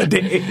next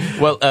holiday.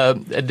 Well,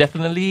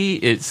 definitely,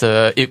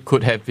 it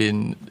could have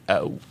been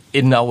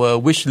in our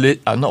wish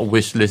list, not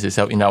wish list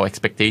itself, in our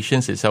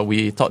expectations itself.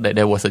 We thought that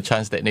there was a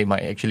chance that they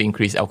might actually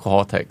increase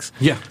alcohol tax.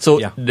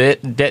 That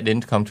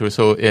didn't come true.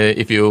 So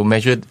if you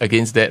measured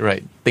against that,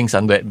 right, things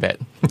aren't that bad.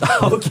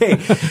 Okay,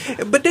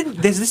 but then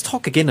there's this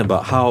talk again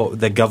about how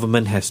the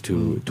government has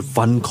to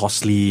fund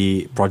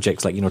costly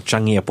projects like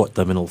Changi Airport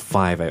Terminal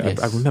 5. I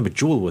remember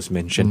Jewel was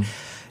mentioned.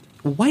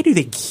 Why do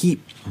they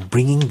keep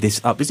bringing this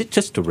up? Is it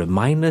just to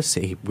remind us,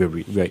 hey,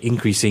 we're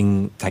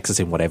increasing taxes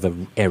in whatever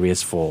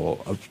areas for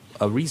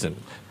a reason?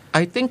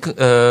 I think,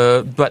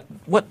 but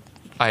what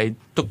I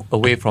took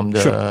away from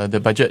the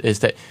budget is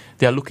that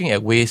they are looking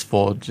at ways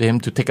for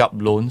them to take up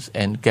loans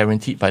and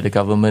guaranteed by the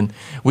government,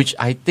 which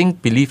I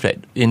believe that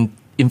in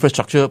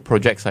infrastructure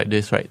projects like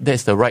this, right,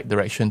 that's the right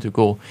direction to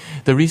go.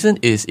 The reason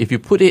is if you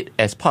put it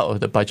as part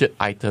of the budget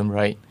item,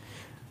 right,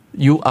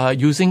 you are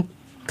using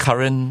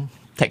current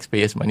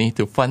taxpayers' money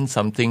to fund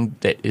something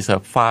that is a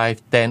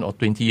 5, 10 or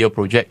 20-year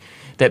project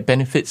that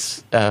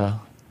benefits the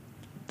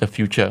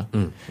future.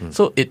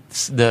 So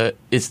there's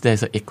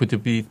an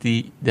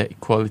equitability, the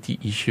equality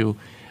issue,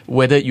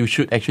 whether you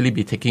should actually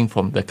be taking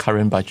from the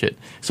current budget.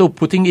 So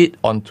putting it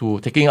onto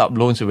taking up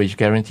loans which is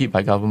guaranteed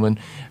by government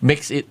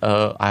makes it,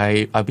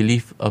 I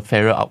believe, a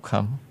fairer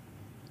outcome.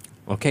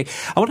 Okay,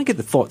 I want to get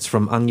the thoughts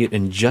from Ang Yut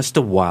in just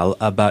a while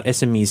about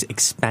SMEs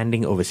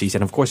expanding overseas,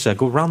 and of course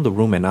go around the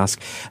room and ask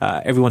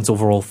everyone's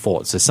overall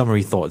thoughts,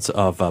 summary thoughts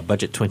of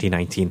Budget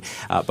 2019.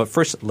 But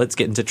first, let's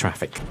get into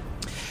traffic.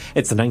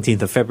 It's the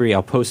 19th of February,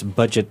 our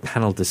post-budget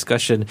panel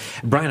discussion.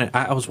 Brian,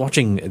 I was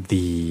watching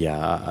the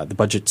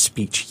budget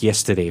speech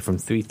yesterday from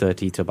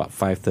 3:30 to about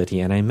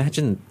 5:30, and I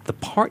imagine the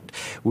part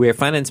where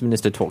Finance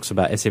Minister talks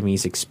about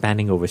SMEs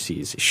expanding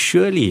overseas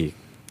surely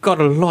got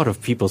a lot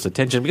of people's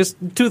attention because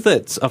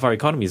 2/3 of our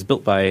economy is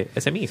built by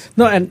SMEs.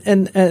 No,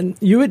 and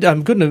you would,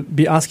 I'm going to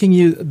be asking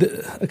you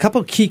a couple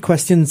of key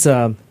questions.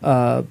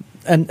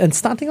 And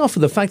starting off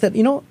with the fact that,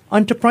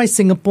 Enterprise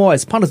Singapore,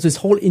 as part of this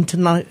whole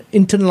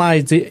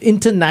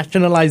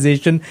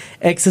internationalization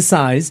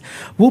exercise,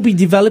 will be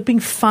developing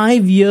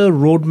 5-year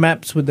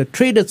roadmaps with the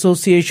trade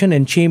association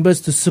and chambers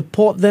to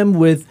support them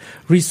with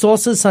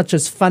resources such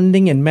as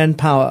funding and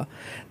manpower.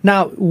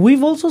 Now,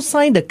 we've also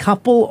signed a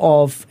couple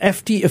of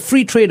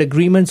free trade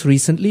agreements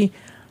recently.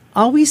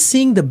 Are we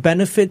seeing the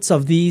benefits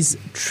of these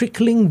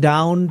trickling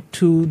down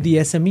to the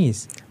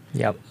SMEs?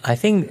 Yeah, I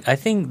think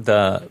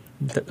the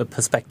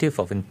perspective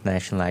of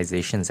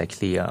internationalization is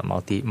actually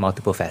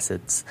multiple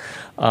facets.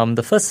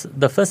 The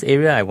first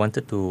area I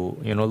wanted to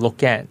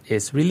look at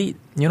is really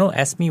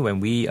as me when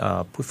we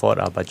put forward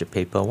our budget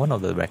paper. One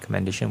of the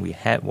recommendation we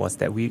had was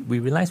that we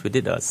realized we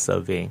did a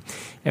survey,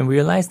 and we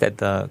realized that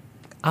the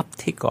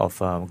uptake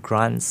of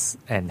grants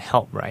and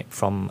help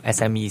from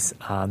SMEs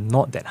are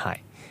not that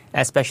high.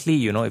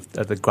 Especially, if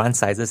the grant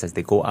sizes as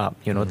they go up,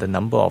 the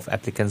number of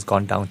applicants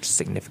gone down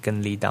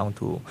significantly down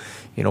to,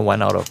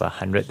 1 out of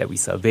 100 that we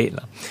surveyed.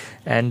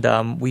 And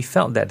we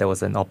felt that there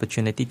was an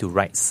opportunity to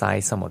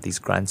right-size some of these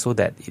grants so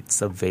that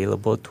it's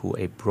available to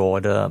a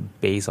broader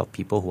base of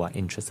people who are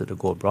interested to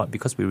go abroad,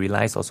 because we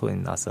realized also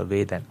in our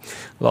survey that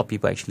a lot of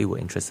people actually were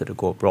interested to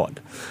go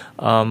abroad.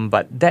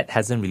 But that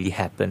hasn't really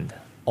happened.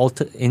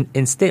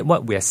 Instead,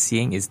 what we are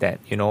seeing is that,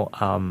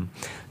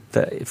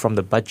 from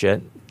the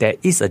budget, there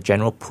is a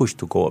general push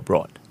to go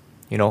abroad,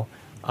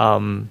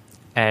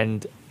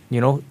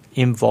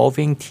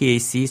 involving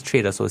TACs,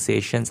 trade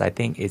associations, I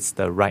think it's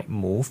the right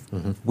move.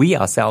 Mm-hmm. We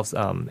ourselves,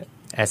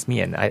 as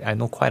me, and I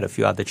know quite a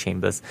few other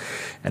chambers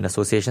and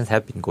associations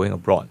have been going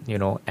abroad,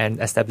 and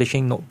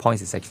establishing note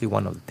points is actually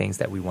one of the things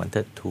that we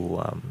wanted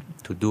to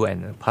do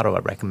and part of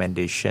our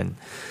recommendation.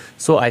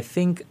 So I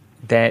think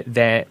that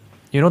the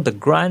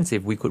grants,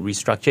 if we could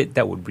restructure it,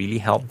 that would really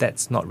help.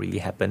 That's not really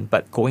happened,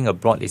 but going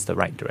abroad is the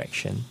right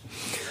direction.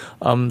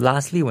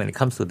 Lastly, when it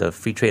comes to the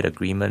free trade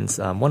agreements,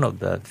 one of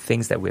the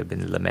things that we have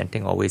been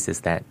lamenting always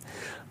is that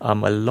a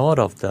lot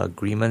of the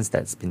agreements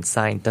that's been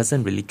signed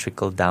doesn't really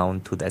trickle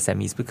down to the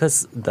SMEs,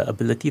 because the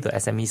ability of the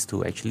SMEs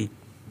to actually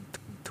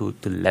to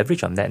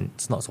leverage on that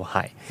is not so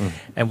high.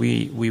 And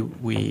we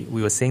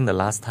were saying the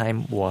last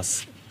time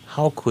was,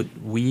 how could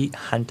we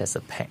hunt as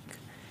a pack?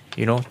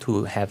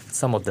 To have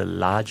some of the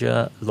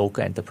larger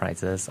local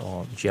enterprises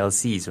or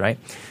GLCs, right,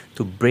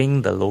 to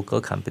bring the local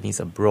companies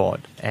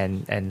abroad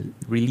and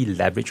really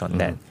leverage on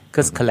that.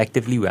 Because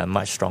collectively we are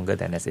much stronger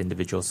than as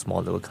individual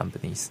small little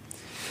companies.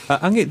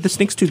 This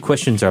next two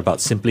questions are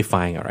about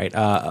simplifying, all right?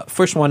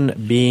 First one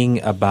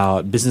being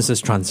about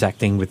businesses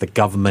transacting with the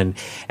government,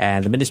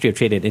 and the Ministry of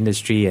Trade and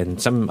Industry and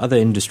some other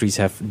industries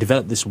have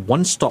developed this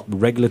one-stop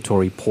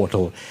regulatory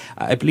portal.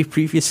 I believe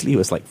previously it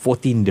was like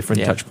 14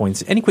 different touch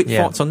points. Any quick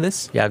thoughts on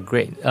this? Yeah,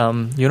 great.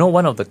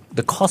 One of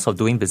the cost of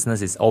doing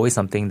business is always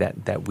something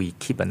that we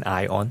keep an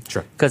eye on.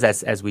 Sure. Because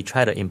as we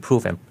try to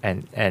improve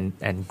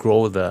and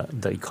grow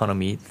the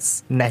economy,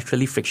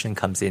 naturally friction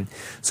comes in.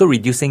 So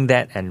reducing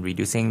that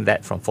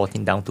from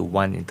 14 down to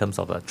 1 in terms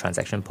of a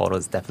transaction portal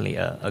is definitely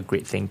a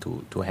great thing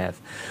to have.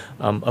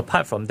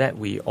 Apart from that,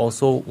 we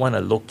also want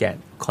to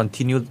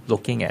continue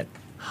looking at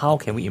how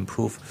can we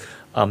improve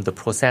the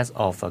process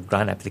of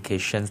grant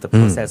applications, the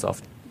process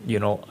of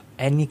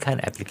any kind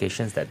of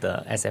applications that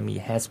the SME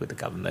has with the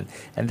government,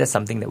 and that's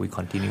something that we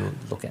continue to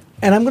look at.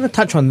 And I'm going to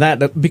touch on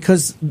that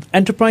because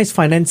enterprise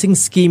financing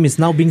scheme is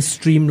now being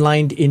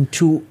streamlined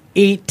into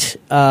 8.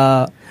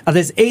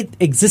 There's 8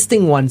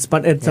 existing ones,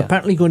 but it's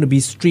apparently going to be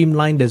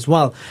streamlined as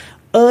well.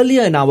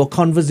 Earlier in our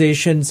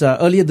conversations,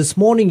 earlier this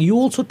morning, you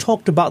also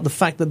talked about the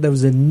fact that there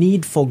was a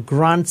need for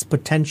grants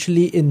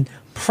potentially in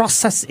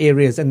process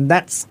areas, and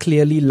that's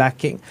clearly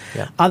lacking.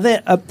 Yeah. Are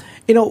there,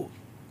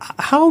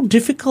 how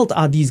difficult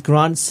are these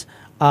grants?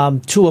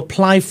 to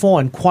apply for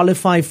and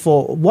qualify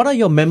for? What are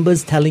your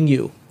members telling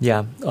you?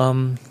 Yeah,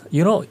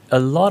 a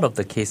lot of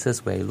the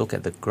cases where you look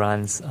at the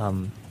grants,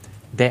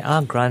 there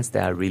are grants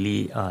that are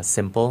really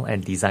simple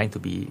and designed to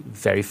be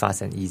very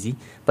fast and easy,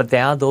 but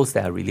there are those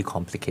that are really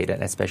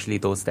complicated, especially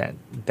those that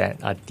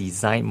are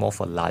designed more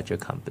for larger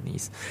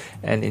companies.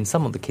 And in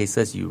some of the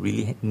cases, you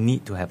really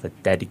need to have a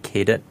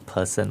dedicated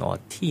person or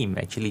team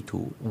actually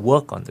to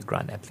work on the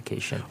grant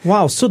application.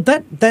 Wow, so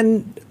that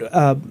then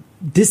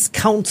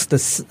discounts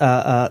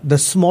the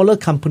smaller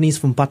companies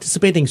from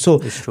participating. So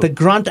the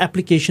grant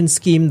application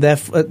scheme,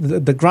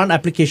 the grant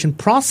application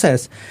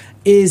process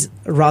is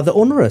rather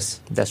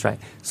onerous. That's right.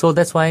 So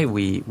that's why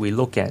we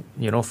look at,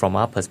 from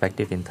our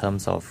perspective in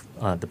terms of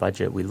the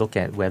budget, we look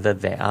at whether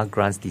there are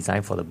grants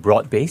designed for the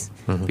broad base,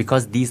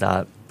 because these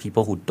are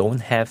people who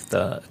don't have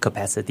the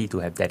capacity to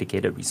have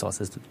dedicated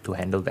resources to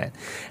handle that.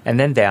 And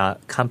then there are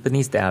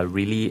companies that are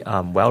really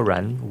well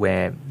run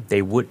where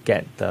they would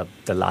get the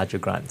larger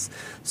grants.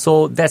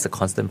 So that's a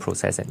constant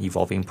process and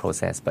evolving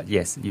process. But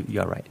yes, you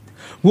are right.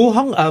 Woo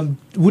Hong,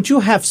 would you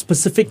have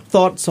specific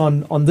thoughts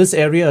on this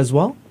area as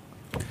well?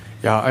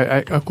 Yeah, I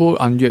echo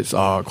Anyet's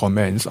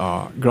comments.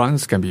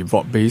 Grants can be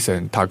broad-based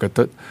and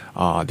targeted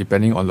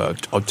depending on the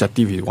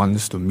objective it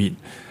wants to meet.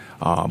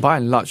 By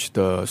and large,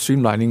 the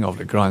streamlining of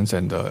the grants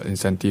and the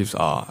incentives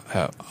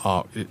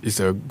is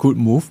a good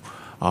move.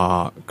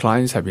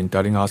 Clients have been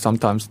telling us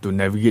sometimes to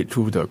navigate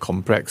through the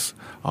complex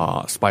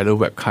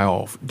spiderweb kind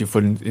of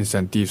different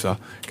incentives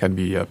can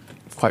be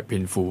quite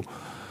painful.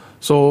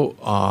 So,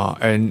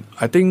 and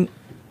I think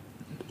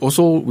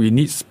also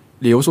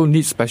they also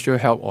need special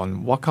help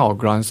on what kind of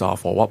grants are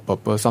for what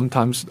purpose.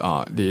 Sometimes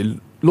they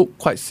look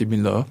quite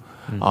similar,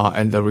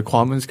 and the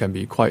requirements can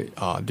be quite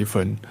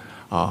different.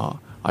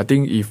 I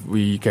think if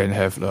we can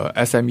have the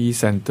SME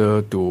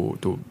center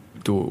to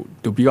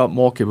build up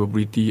more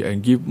capability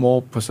and give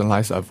more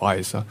personalized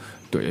advice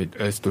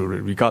as to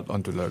regard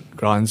onto the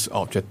grants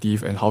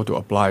objective and how to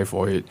apply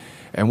for it,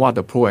 and what are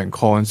the pros and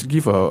cons,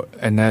 give a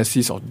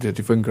analysis of the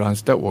different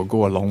grants, that will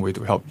go a long way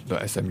to help the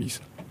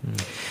SMEs.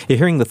 You're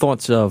hearing the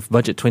thoughts of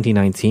Budget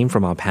 2019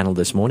 from our panel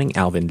this morning.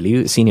 Alvin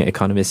Liu, Senior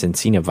Economist and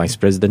Senior Vice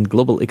President,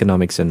 Global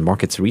Economics and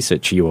Markets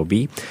Research,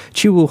 UOB.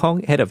 Chew Woo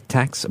Hong, Head of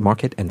Tax,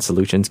 Market and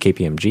Solutions,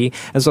 KPMG,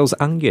 as well as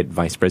Ang Yet,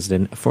 Vice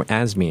President for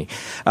ASME.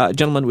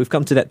 Gentlemen, we've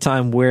come to that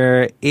time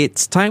where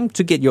it's time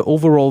to get your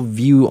overall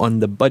view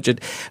on the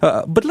budget.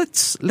 But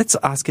let's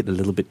ask it a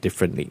little bit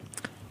differently.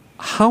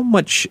 How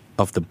much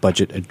of the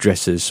budget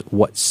addresses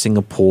what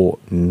Singapore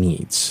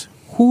needs?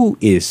 Who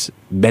is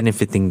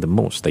benefiting the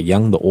most? The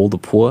young, the old, the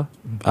poor?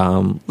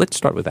 Let's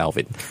start with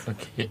Alvin.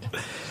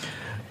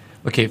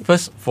 Okay.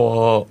 First,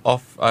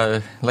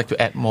 I'd like to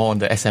add more on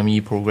the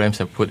SME programs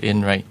I've put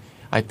in, right?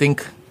 I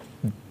think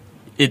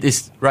it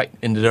is right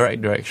in the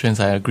right directions.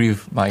 I agree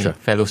with my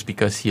fellow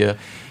speakers here.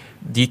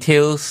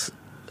 Details,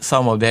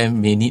 some of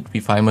them may need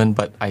refinement,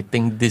 but I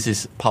think this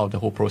is part of the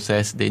whole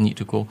process. They need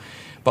to go.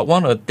 But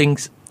one of the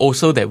things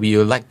also that we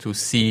would like to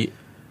see,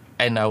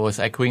 and I was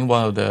echoing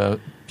one of the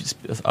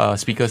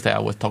speakers that I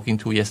was talking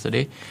to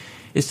yesterday,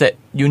 is that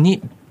you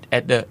need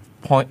at the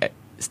point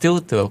still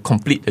to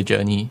complete the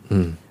journey.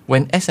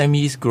 When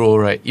SMEs grow,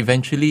 right,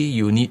 eventually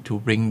you need to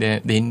bring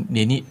them. They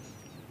need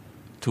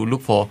to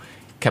look for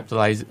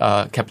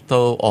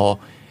capital or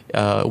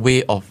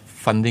way of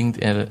funding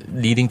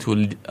leading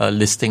to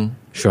listing.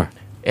 Sure.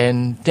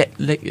 And that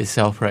leg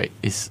itself, right,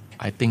 is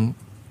I think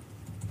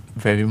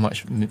very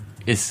much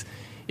is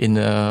in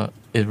a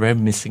very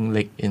missing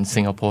link in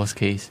Singapore's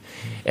case.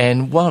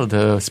 And one of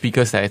the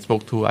speakers that I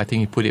spoke to, I think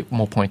he put it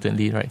more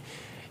pointedly, right?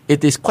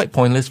 It is quite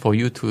pointless for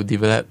you to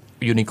develop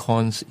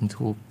unicorns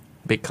into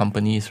big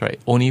companies, right?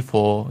 Only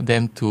for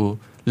them to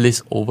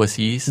list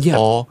overseas,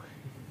 or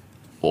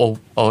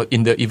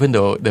in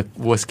the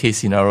worst case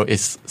scenario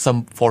is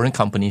some foreign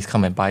companies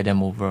come and buy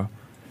them over.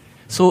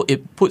 So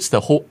it puts the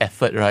whole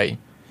effort, right,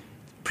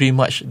 pretty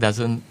much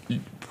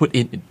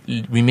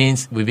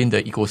remains within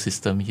the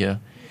ecosystem here.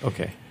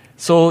 Okay.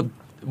 So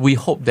we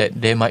hope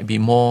that there might be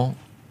more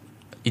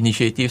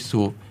initiatives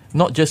to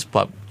not just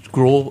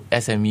grow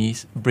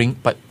SMEs,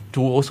 but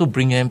to also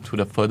bring them to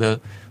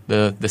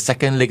the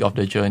second leg of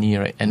the journey,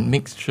 right, and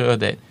make sure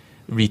that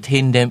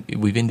retain them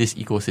within this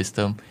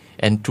ecosystem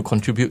and to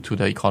contribute to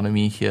the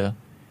economy here.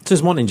 So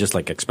it's more than just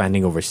like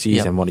expanding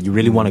overseas, and what you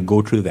really want to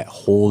go through that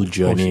whole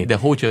journey. The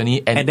whole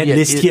journey, and then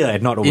list here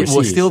and not overseas. It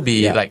will still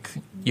be like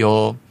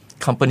your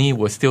company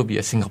will still be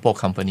a Singapore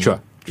company.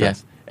 Sure.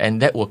 Yes.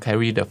 And that will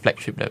carry the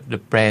flagship, the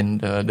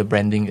brand, the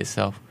branding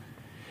itself.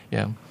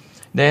 Yeah.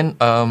 Then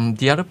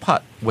the other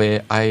part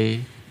where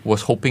I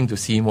was hoping to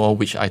see more,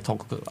 which I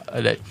talked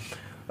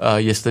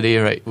yesterday,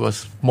 right,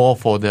 was more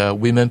for the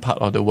women part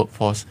of the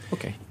workforce.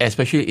 Okay.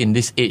 Especially in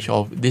this age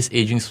of this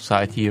aging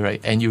society,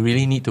 right, and you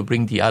really need to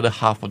bring the other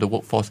half of the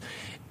workforce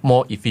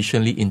more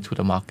efficiently into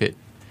the market.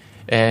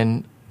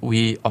 And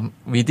we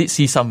did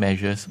see some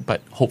measures,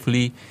 but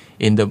hopefully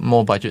in the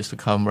more budgets to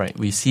come, right,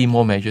 we see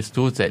more measures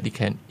so that they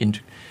can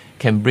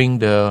bring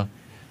the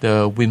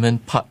the women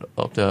part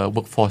of the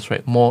workforce,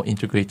 right, more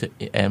integrated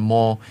and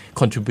more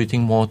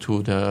contributing more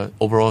to the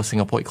overall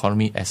Singapore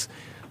economy as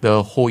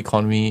the whole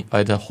economy,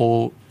 the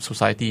whole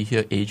society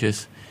here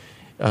ages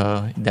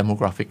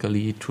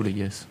demographically through the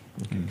years.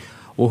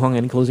 Hong,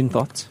 any closing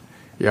thoughts?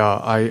 Yeah,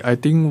 I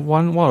think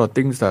one of the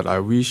things that I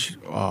wish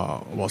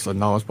was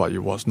announced but it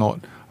was not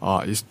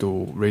is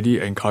to really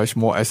encourage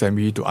more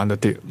SME to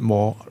undertake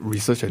more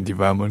research and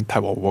development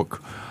type of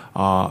work.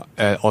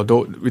 And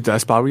although with the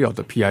expiry of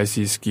the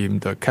PIC scheme,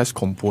 the cash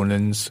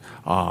components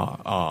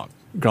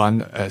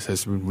grant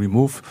has been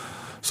removed.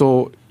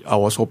 So I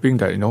was hoping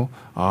that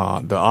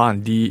the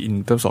R&D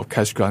in terms of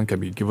cash grant can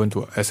be given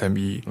to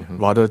SME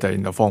rather than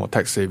in the form of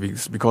tax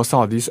savings, because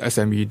some of these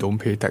SME don't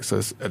pay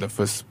taxes at the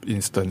first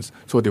instance,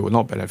 so they will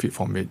not benefit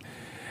from it.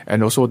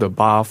 And also the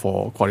bar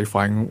for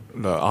qualifying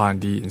the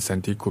R&D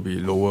incentive could be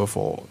lower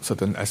for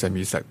certain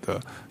SME sector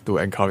to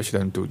encourage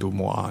them to do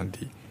more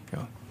R&D.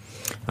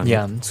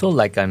 Yeah, so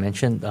like I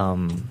mentioned, a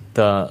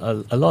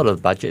lot of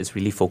the budget is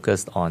really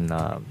focused on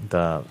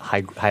the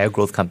higher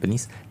growth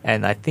companies,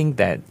 and I think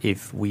that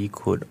if we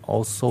could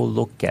also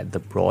look at the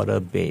broader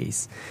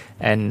base,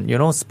 and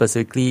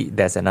specifically,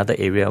 there's another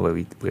area where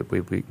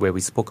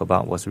we spoke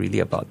about was really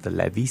about the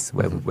levies,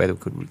 where we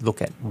could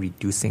look at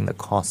reducing the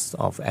costs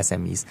of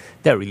SMEs.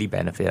 That really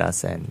benefit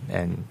us,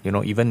 and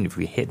even if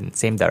we head in the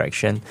same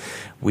direction,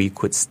 we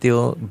could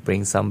still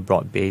bring some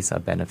broad base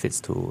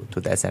benefits to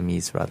the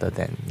SMEs rather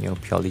than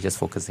purely just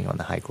focusing on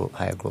the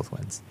higher growth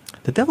ones.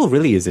 The devil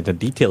really is in the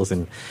details,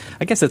 and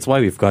I guess that's why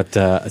we've got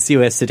a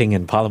COS sitting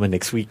in Parliament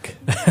next week.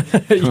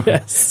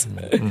 Yes.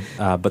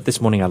 But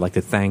this morning, I'd like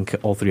to thank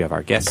all three of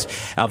our guests.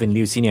 Alvin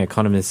Liu, Senior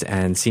Economist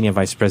and Senior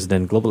Vice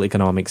President, Global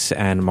Economics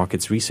and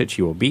Markets Research,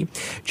 UOB.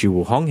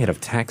 Woo Hong, Head of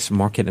Tax,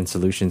 Market and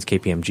Solutions,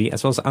 KPMG,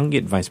 as well as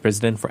Angit, Vice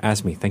President for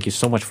ASME. Thank you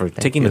so much for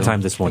taking the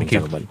time this morning,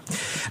 gentlemen.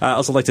 I'd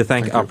also like to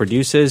thank our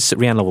producers,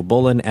 Rian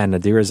Lowell-Bolan and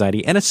Nadira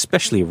Zaidi, and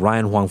especially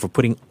Ryan Huang for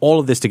putting all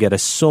of this together.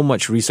 So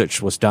much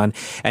research was done.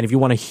 And if you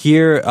want to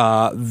hear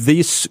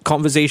these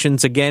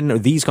conversations again,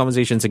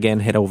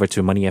 head over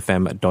to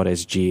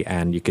moneyfm.sg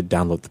and you could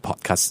download the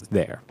podcast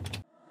there.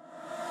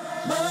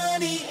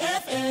 Money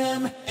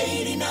FM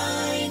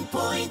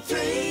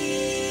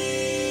 89.3